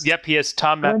Ridge. Yep, he is.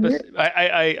 Tom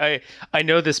Mapplethorpe. I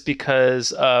know this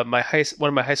because one of my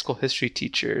high school history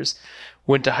teachers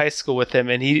went to high school with him,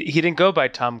 and he didn't go by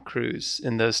Tom Cruise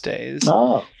in those days.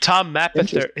 Oh, Tom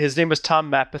Mapplethorpe. His name was Tom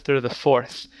Mapplethorpe the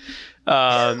Fourth.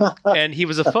 And he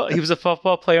was a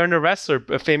football player and a wrestler,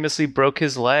 but famously broke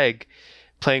his leg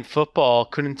playing football,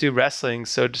 couldn't do wrestling,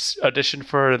 so just auditioned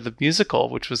for the musical,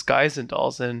 which was Guys and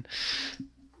Dolls, and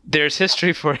there's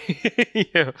history for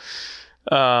you.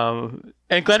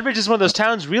 And Glen Ridge is one of those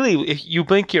towns, really, if you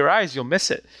blink your eyes, you'll miss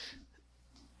it.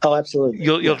 Oh, absolutely.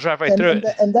 You'll drive right through it.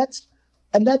 And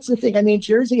that's the thing. I mean,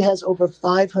 Jersey has over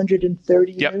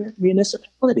 530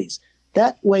 municipalities.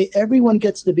 That way, everyone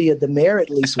gets to be the mayor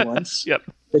at least once,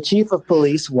 the chief of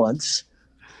police once.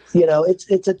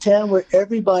 It's a town where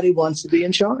everybody wants to be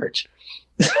in charge.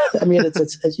 I mean, it's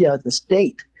the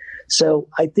state. So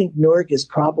I think Newark is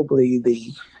probably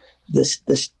the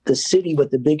city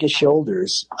with the biggest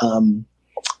shoulders, and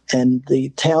the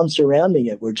towns surrounding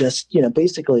it were just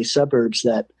basically suburbs.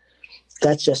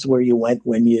 That's just where you went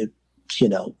when you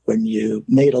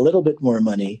made a little bit more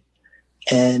money,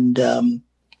 and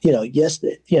yes,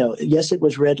 it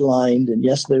was redlined, and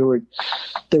yes, there were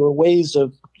ways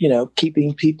of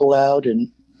keeping people out,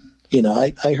 and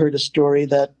I heard a story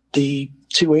that the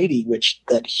 280, which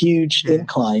that huge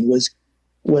incline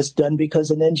was done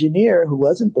because an engineer who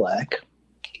wasn't black,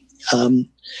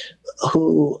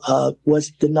 who was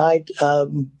denied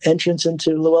entrance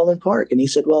into Llewellyn Park, and he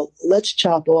said, "Well, let's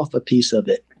chop off a piece of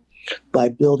it by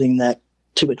building that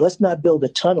to it. Let's not build a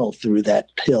tunnel through that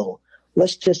hill.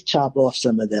 Let's just chop off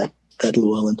some of that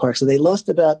Llewellyn Park." So they lost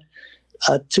about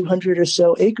 200 or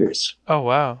so acres. Oh,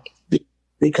 wow.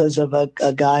 Because of a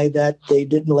guy that they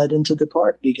didn't let into the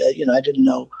park. Because, I didn't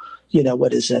know,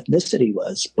 what his ethnicity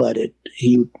was, but they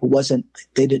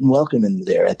didn't welcome him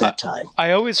there at that time.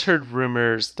 I always heard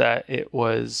rumors that it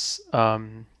was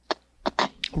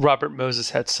Robert Moses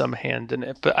had some hand in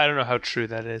it, but I don't know how true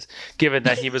that is, given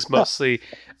that he was mostly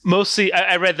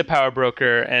I read The Power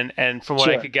Broker, and from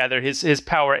what I could gather, his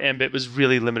power ambit was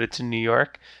really limited to New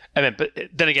York. But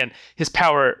then again, his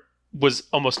power was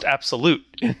almost absolute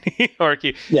in New York.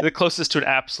 The closest to an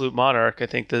absolute monarch I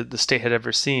think the state had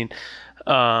ever seen.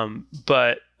 I've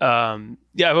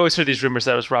always heard these rumors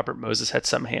that it was Robert Moses had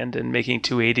some hand in making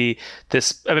 280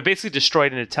 basically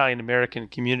destroyed an Italian American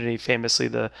community, famously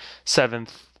the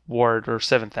 7th Ward or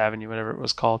 7th Avenue, whatever it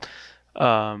was called.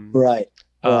 Right.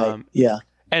 Yeah.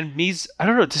 And Mies, I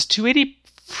don't know, does 280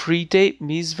 predate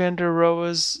Mies van der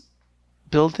Rohe's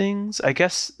buildings? I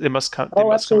guess it must come.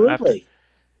 Absolutely. Come after.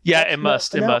 Yeah, it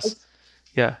must.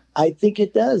 Yeah. I think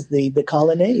it does. The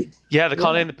colonnade. Yeah, the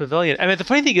colonnade and the pavilion. I mean, the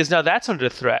funny thing is now that's under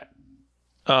threat.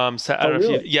 So I don't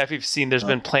know if you've seen, there's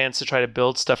been plans to try to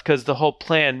build stuff, because the whole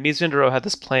plan, Mies van der Rohe had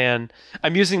this plan.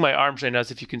 I'm using my arms right now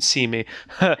as if you can see me.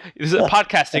 This is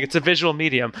podcasting. It's a visual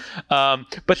medium.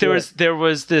 But there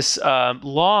was this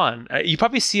lawn. You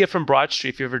probably see it from Broad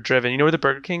Street if you've ever driven. You know where the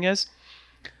Burger King is?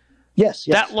 Yes.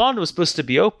 That lawn was supposed to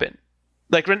be open.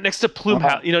 Like right next to Plume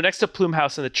House, next to Plume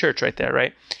House and the church right there,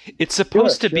 right? It's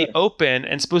supposed to be open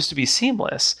and supposed to be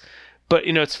seamless, but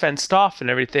it's fenced off and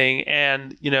everything.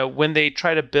 And when they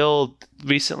try to build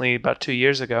recently, about 2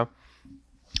 years ago,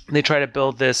 they try to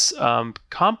build this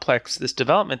complex, this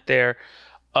development there.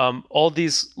 All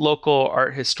these local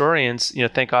art historians,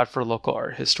 thank God for local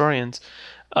art historians,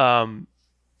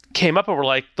 came up and were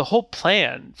like, the whole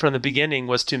plan from the beginning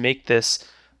was to make this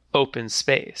open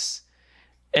space.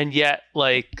 And yet,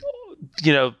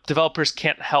 developers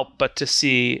can't help but to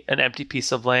see an empty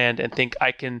piece of land and think,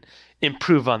 I can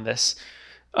improve on this,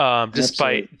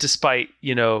 despite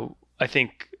I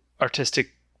think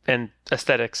artistic and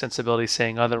aesthetic sensibility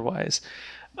saying otherwise.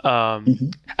 I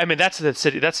mean, that's the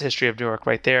city, that's the history of Newark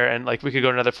right there. And like, we could go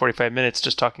another 45 minutes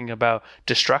just talking about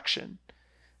destruction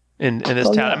in this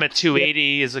town. Yeah. I mean,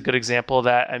 280 is a good example of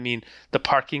that. I mean, the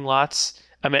parking lots.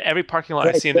 I mean, every parking lot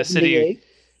I see in the city.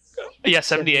 Yeah,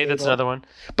 78, that's another one.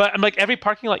 But I'm like, every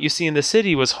parking lot you see in the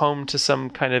city was home to some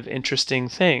kind of interesting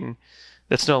thing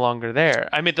that's no longer there.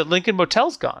 I mean, the Lincoln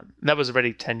Motel's gone. That was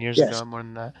already 10 years ago, more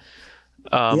than that.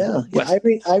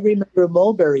 I remember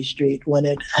Mulberry Street when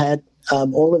it had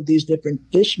all of these different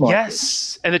fish markets.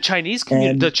 Yes, and the Chinese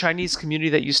community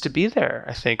that used to be there,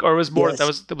 I think, or was more.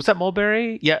 Yes. Was that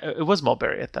Mulberry? Yeah, it was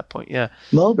Mulberry at that point. Yeah,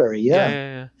 Mulberry.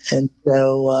 Yeah. And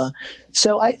so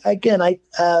I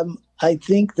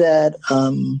think that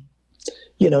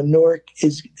Newark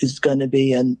is going to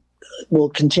be and will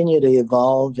continue to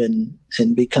evolve and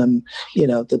become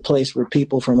the place where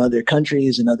people from other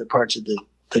countries and other parts of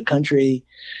the country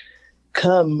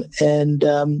come. And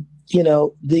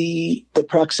the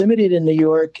proximity to New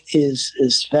York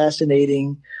is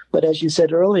fascinating. But as you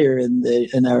said earlier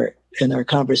in our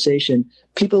conversation,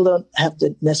 people don't have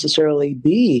to necessarily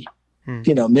be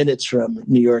minutes from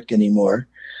New York anymore.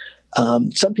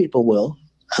 Some people will,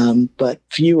 but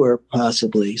fewer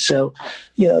possibly. So,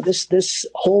 this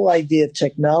whole idea of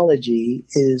technology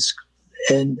is,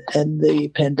 and the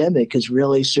pandemic has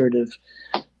really sort of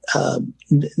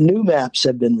new maps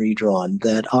have been redrawn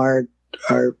that are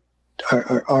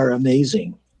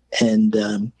amazing, and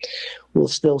we'll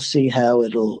still see how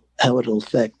it'll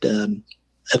affect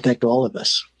all of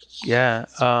us. Yeah,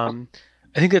 I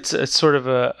think it's sort of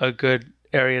a good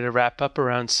area to wrap up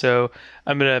around. So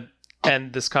I'm going to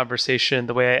end this conversation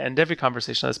the way I end every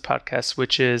conversation on this podcast,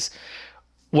 which is,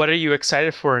 what are you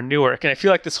excited for in Newark? And I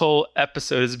feel like this whole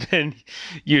episode has been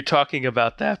you talking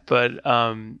about that. But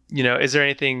is there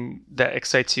anything that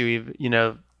excites you,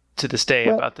 to this day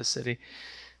about the city?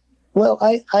 Well,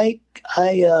 I'm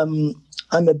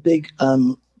a big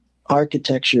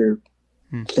architecture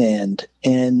fan,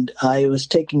 and I was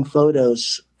taking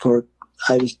photos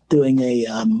I was doing a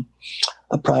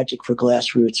project for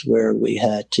Glassroots where we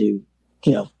had to,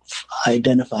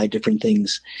 identify different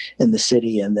things in the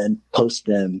city and then post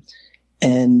them.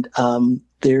 And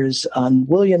there's on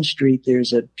William Street,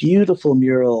 there's a beautiful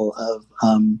mural of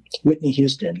Whitney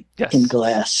Houston in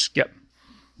glass. Yep.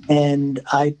 And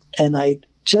I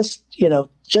just the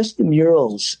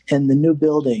murals and the new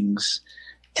buildings,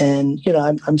 and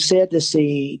I'm sad to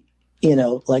see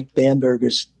like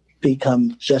Bamberger's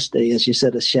become just as you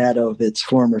said, a shadow of its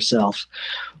former self.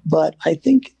 But I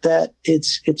think that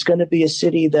it's going to be a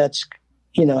city that's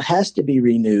has to be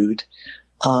renewed.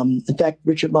 In fact,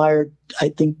 Richard Meyer, I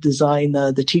think, designed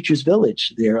the Teachers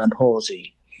Village there on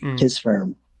Halsey, his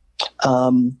firm.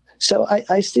 So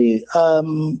I see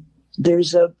there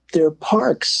are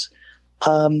parks.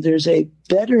 There's a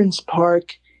Veterans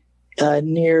Park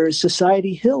near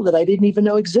Society Hill that I didn't even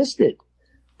know existed.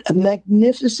 A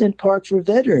magnificent park for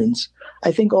veterans,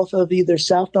 I think, off of either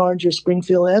South Orange or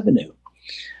Springfield Avenue.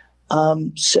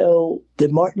 So the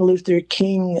Martin Luther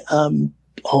King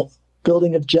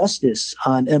Building of Justice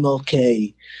on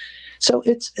MLK. So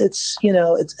it's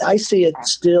I see it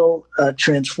still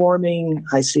transforming.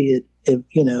 I see it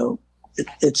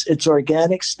it's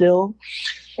organic still.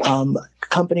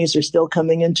 Companies are still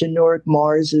coming into Newark.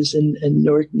 Mars is in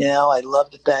Newark now. I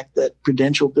love the fact that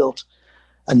Prudential built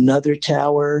another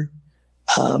tower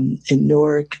in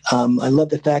Newark. I love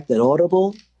the fact that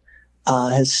Audible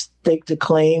has staked a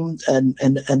claim, and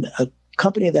a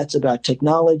company that's about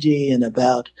technology and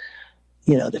about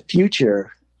the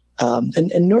future.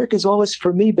 And Newark has always,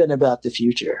 for me, been about the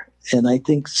future. And I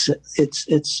think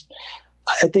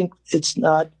it's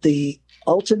not the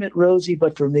ultimate rosy,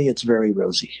 but for me, it's very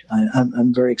rosy.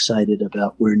 I'm very excited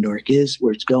about where Newark is,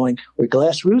 where it's going, where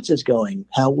Glassroots is going,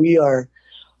 how we are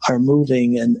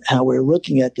moving, and how we're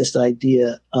looking at this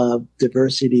idea of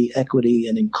diversity, equity,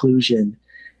 and inclusion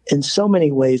in so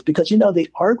many ways. Because, the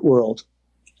art world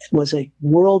was a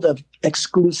world of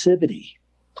exclusivity.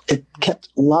 It kept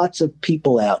lots of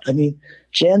people out. I mean,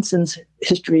 Jansen's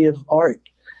History of Art,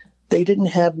 they didn't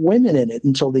have women in it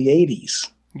until the 80s.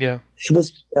 Yeah. It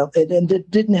was, and it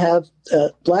didn't have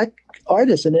Black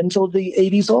artists in it until the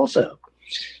 80s also.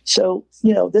 So,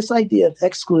 this idea of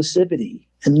exclusivity,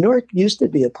 and Newark used to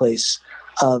be a place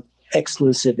of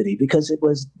exclusivity because it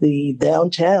was the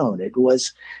downtown. It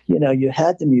was, you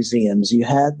had the museums, you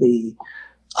had the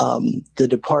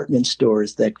department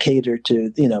stores that cater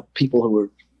to, people who were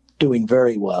doing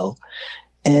very well.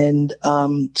 And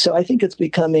so I think it's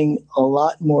becoming a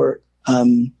lot more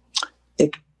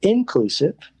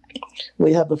inclusive.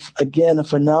 We have again a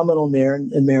phenomenal mayor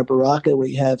in Mayor Baraka.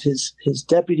 We have his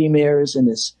deputy mayors and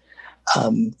his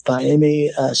Fahimi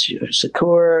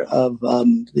Shakur of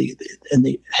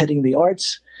the heading the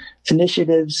arts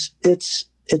initiatives.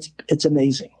 It's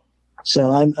amazing.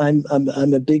 So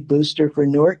I'm a big booster for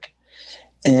Newark,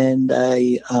 and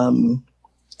I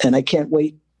can't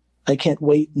wait. I can't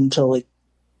wait until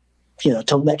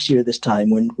till next year this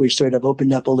time, when we're sort of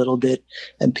opened up a little bit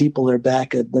and people are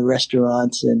back at the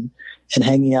restaurants and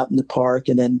hanging out in the park,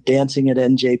 and then dancing at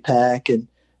NJPAC and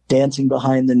dancing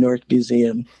behind the Newark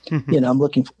Museum. I'm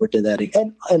looking forward to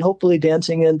that, and hopefully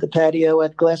dancing in the patio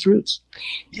at Glassroots.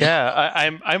 Yeah,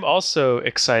 I'm also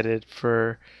excited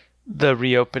for the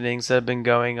reopenings that have been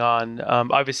going on.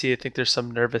 Obviously, I think there's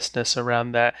some nervousness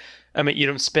around that. I mean, you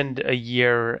don't spend a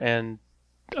year and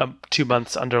 2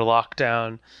 months under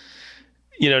lockdown,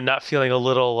 not feeling a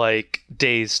little like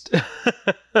dazed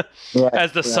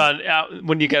as the sun out,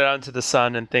 when you get out into the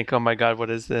sun and think, oh my God, what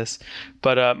is this?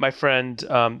 But my friend,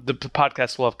 the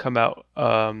podcast will have come out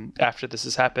after this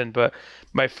has happened, but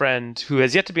my friend, who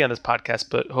has yet to be on this podcast,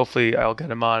 but hopefully I'll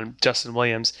get him on, Justin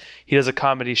Williams, he does a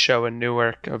comedy show in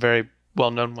Newark, a very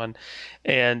well-known one.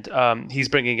 And he's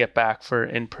bringing it back for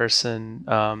in-person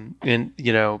an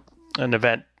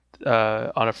event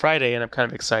on a Friday. And I'm kind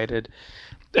of excited.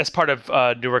 As part of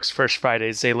Newark's First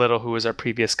Fridays, Zay Little, who was our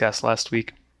previous guest last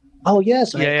week. Oh,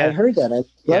 yes. I heard that. I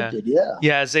loved it. Yeah.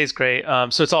 Yeah, Zay's great.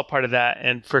 So it's all part of that.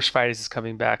 And First Fridays is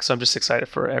coming back. So I'm just excited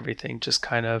for everything just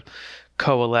kind of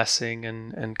coalescing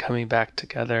and coming back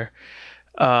together.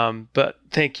 But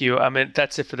thank you. I mean,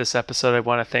 that's it for this episode. I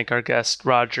want to thank our guest,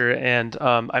 Roger, and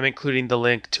I'm including the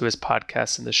link to his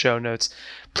podcast in the show notes.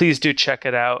 Please do check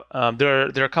it out. There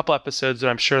are a couple episodes, and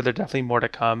I'm sure there are definitely more to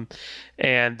come.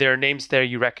 And there are names there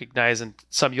you recognize, and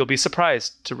some you'll be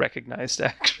surprised to recognize,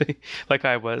 actually, like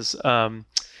I was.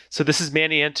 So this is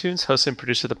Manny Antunes, host and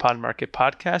producer of the Pod Market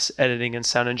Podcast, editing and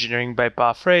sound engineering by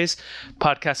Bob Fraze,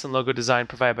 podcast and logo design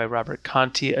provided by Robert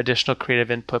Conti, additional creative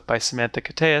input by Samantha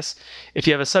Cateas. If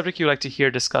you have a subject you'd like to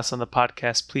hear discussed on the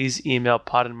podcast, please email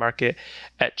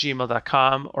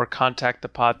podandmarket@gmail.com or contact the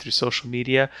pod through social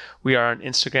media. We are on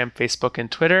Instagram, Facebook,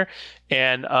 and Twitter.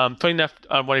 And funny enough,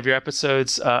 on one of your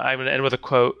episodes, I'm going to end with a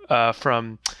quote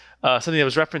from something that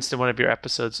was referenced in one of your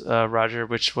episodes, Roger,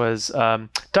 which was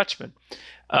Dutchman.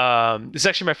 This is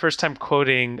actually my first time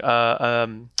quoting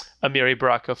Amiri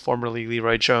Baraka, formerly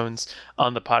Leroy Jones,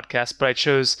 on the podcast, but I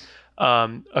chose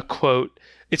a quote.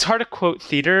 It's hard to quote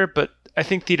theater, but I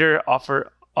think theater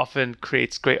often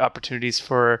creates great opportunities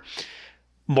for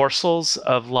morsels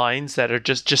of lines that are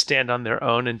just stand on their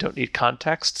own and don't need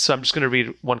context. So I'm just going to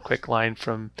read one quick line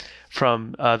from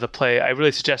the play. I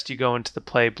really suggest you go into the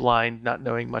play blind, not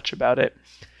knowing much about it.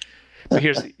 But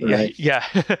here's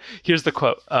here's the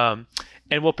quote.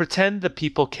 And we'll pretend the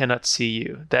people cannot see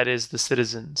you, that is, the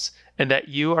citizens, and that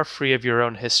you are free of your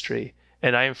own history,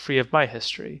 and I am free of my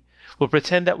history. We'll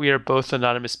pretend that we are both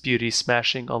anonymous beauties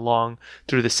smashing along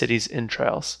through the city's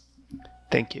entrails.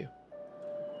 Thank you.